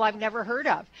people I've never heard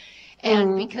of.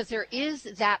 And because there is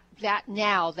that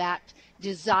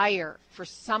desire for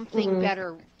something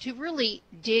better, to really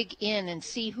dig in and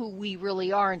see who we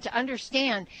really are, and to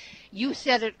understand, you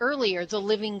said it earlier, the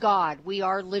living God. We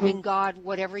are living God,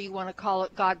 whatever you want to call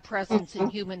it, God presence in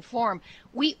human form.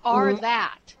 We are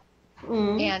that.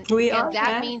 And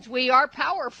that means we are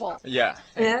powerful. Yeah.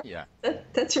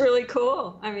 That's really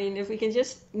cool. I mean, if we can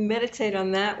just meditate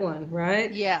on that one,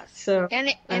 right? Yes. So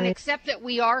and accept that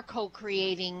we are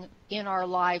co-creating in our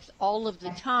lives all of the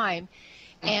time,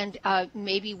 and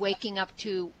maybe waking up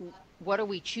to what are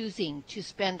we choosing to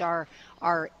spend our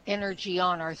energy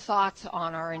on, our thoughts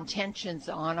on, our intentions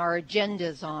on, our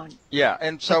agendas on. Yeah,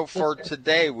 and so for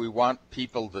today, we want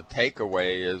people to take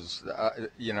away is,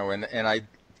 and I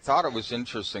thought it was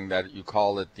interesting that you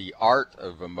call it the art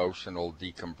of emotional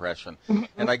decompression.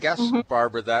 And I guess,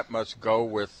 Barbara, that must go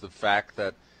with the fact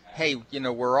that, hey,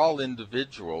 we're all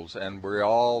individuals and we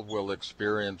all will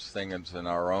experience things in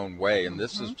our own way. And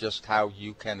this is just how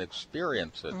you can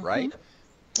experience it, right?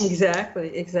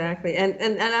 Exactly.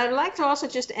 And I'd like to also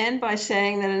just end by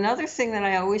saying that another thing that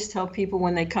I always tell people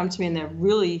when they come to me and they're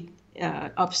really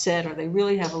upset, or they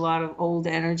really have a lot of old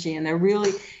energy and they're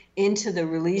really into the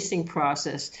releasing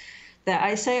process, that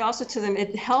I say also to them,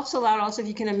 it helps a lot also if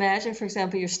you can imagine, for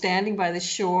example, you're standing by the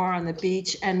shore on the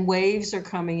beach and waves are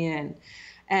coming in.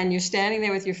 And you're standing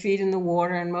there with your feet in the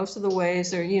water, and most of the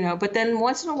waves are, but then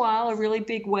once in a while a really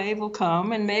big wave will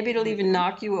come, and maybe it'll even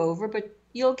knock you over, but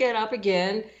you'll get up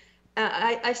again.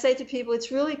 I say to people,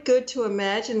 it's really good to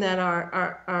imagine that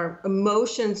our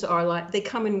emotions are like, they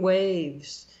come in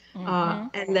waves,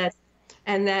 and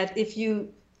that if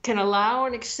you can allow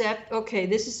and accept, okay,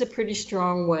 this is a pretty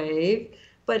strong wave,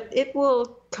 but it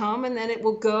will come and then it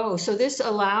will go. So this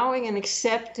allowing and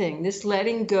accepting, this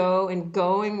letting go and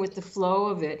going with the flow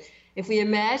of it, if we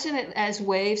imagine it as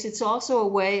waves, it's also a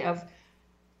way of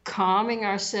calming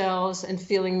ourselves and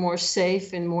feeling more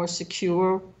safe and more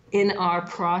secure in our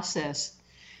process.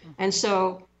 And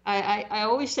so I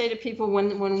always say to people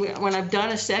when I've done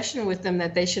a session with them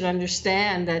that they should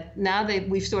understand that now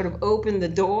we've sort of opened the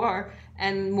door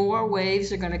and more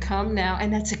waves are going to come now,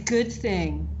 and that's a good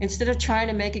thing. Instead of trying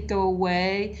to make it go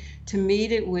away, to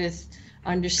meet it with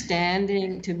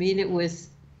understanding, to meet it with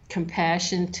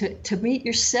compassion, to meet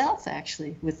yourself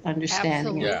actually with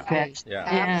understanding. Absolutely. Yeah.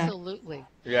 Absolutely.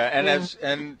 Yeah,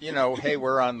 and hey,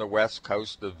 we're on the west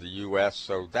coast of the U.S.,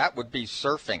 so that would be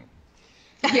surfing.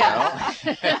 Yeah.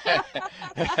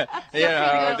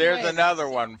 There's another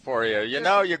one for you.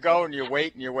 You go and you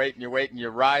wait and you wait and you wait and you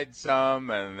ride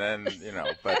some, and then,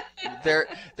 but there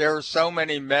are so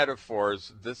many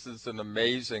metaphors. This is an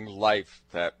amazing life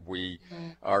that we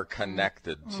are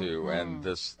connected to, and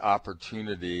this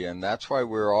opportunity, and that's why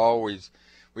we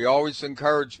always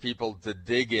encourage people to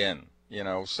dig in.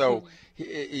 So,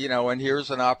 and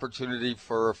here's an opportunity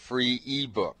for a free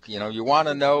ebook. You want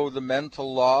to know the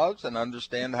mental laws and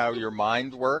understand how your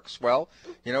mind works. Well,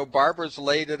 Barbara's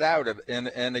laid it out,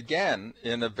 and again,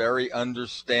 in a very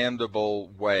understandable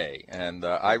way. And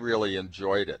I really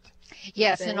enjoyed it.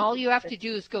 Yes, and all you have to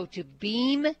do is go to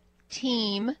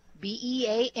BeamTeam,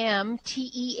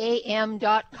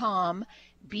 BeamTeam.com,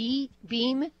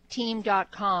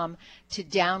 beamteam.com to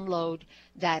download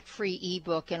that free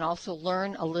ebook and also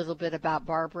learn a little bit about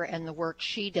Barbara and the work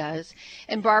she does.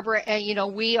 And Barbara,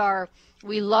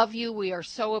 we love you. We are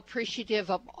so appreciative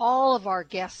of all of our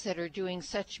guests that are doing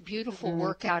such beautiful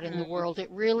work out in the world. It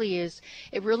really is.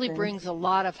 It really brings a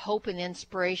lot of hope and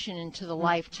inspiration into the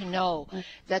life to know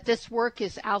that this work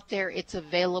is out there, it's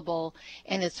available,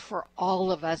 and it's for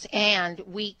all of us. And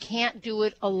we can't do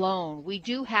it alone. We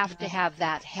do have to have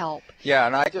that help. Yeah,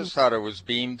 and I just thought it was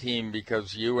Beam Team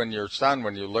because you and your son,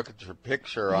 when you look at your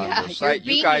picture on the site,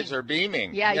 you guys are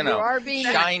beaming. Yeah, you are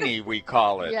beaming. Shiny, we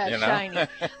call it. Yeah, shiny.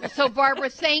 So, Barbara,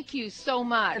 thank you so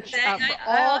much for I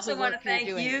all also the want work to thank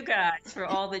you're doing. you guys for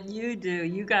all that you do.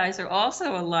 You guys are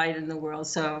also a light in the world.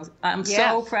 So I'm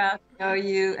so proud to know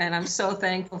you, and I'm so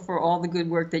thankful for all the good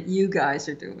work that you guys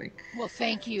are doing. Well,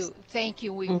 thank you. Thank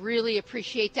you. We really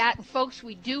appreciate that. And folks,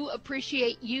 we do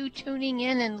appreciate you tuning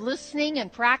in and listening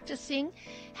and practicing.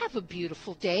 Have a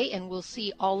beautiful day, and we'll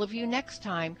see all of you next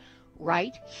time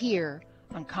right here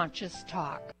on Conscious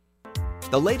Talk.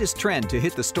 The latest trend to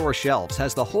hit the store shelves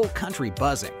has the whole country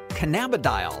buzzing.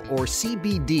 Cannabidiol, or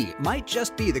CBD, might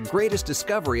just be the greatest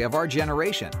discovery of our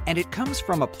generation, and it comes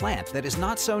from a plant that is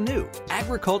not so new,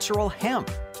 agricultural hemp.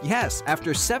 Yes,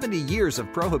 after 70 years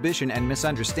of prohibition and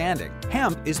misunderstanding,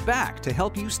 hemp is back to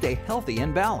help you stay healthy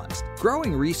and balanced.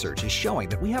 Growing research is showing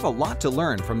that we have a lot to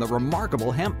learn from the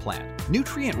remarkable hemp plant.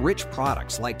 Nutrient-rich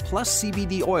products like Plus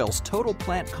CBD Oil's Total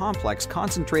Plant Complex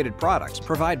concentrated products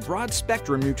provide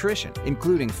broad-spectrum nutrition,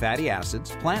 including fatty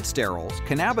acids, plant sterols,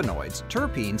 cannabinoids,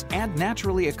 terpenes, and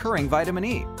naturally occurring vitamin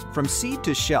E. From seed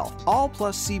to shelf, all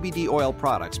Plus CBD Oil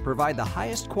products provide the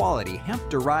highest quality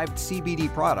hemp-derived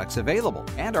CBD products available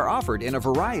and are offered in a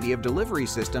variety of delivery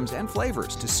systems and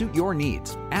flavors to suit your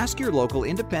needs. Ask your local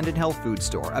independent health food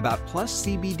store about Plus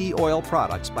CBD Oil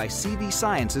products by CV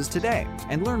Sciences today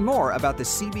and learn more about the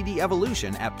CBD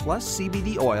evolution at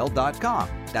pluscbdoil.com.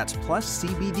 That's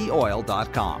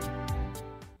pluscbdoil.com.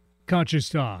 Conscious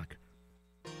Talk.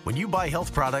 When you buy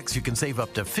health products, you can save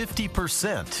up to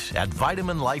 50% at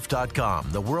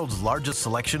vitaminlife.com, the world's largest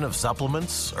selection of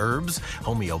supplements, herbs,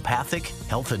 homeopathic,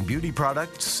 health and beauty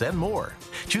products, and more.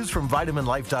 Choose from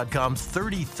vitaminlife.com's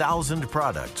 30,000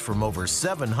 products from over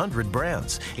 700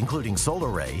 brands, including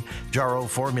Solaray, Jarrow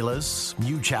Formulas,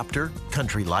 New Chapter,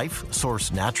 Country Life,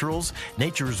 Source Naturals,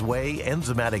 Nature's Way,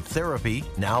 Enzymatic Therapy,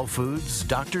 Now Foods,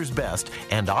 Doctor's Best,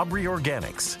 and Aubrey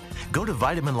Organics. Go to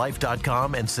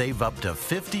vitaminlife.com and save up to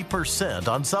 50%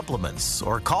 on supplements,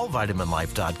 or call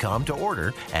vitaminlife.com to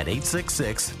order at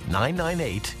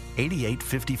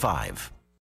 866-998-8855.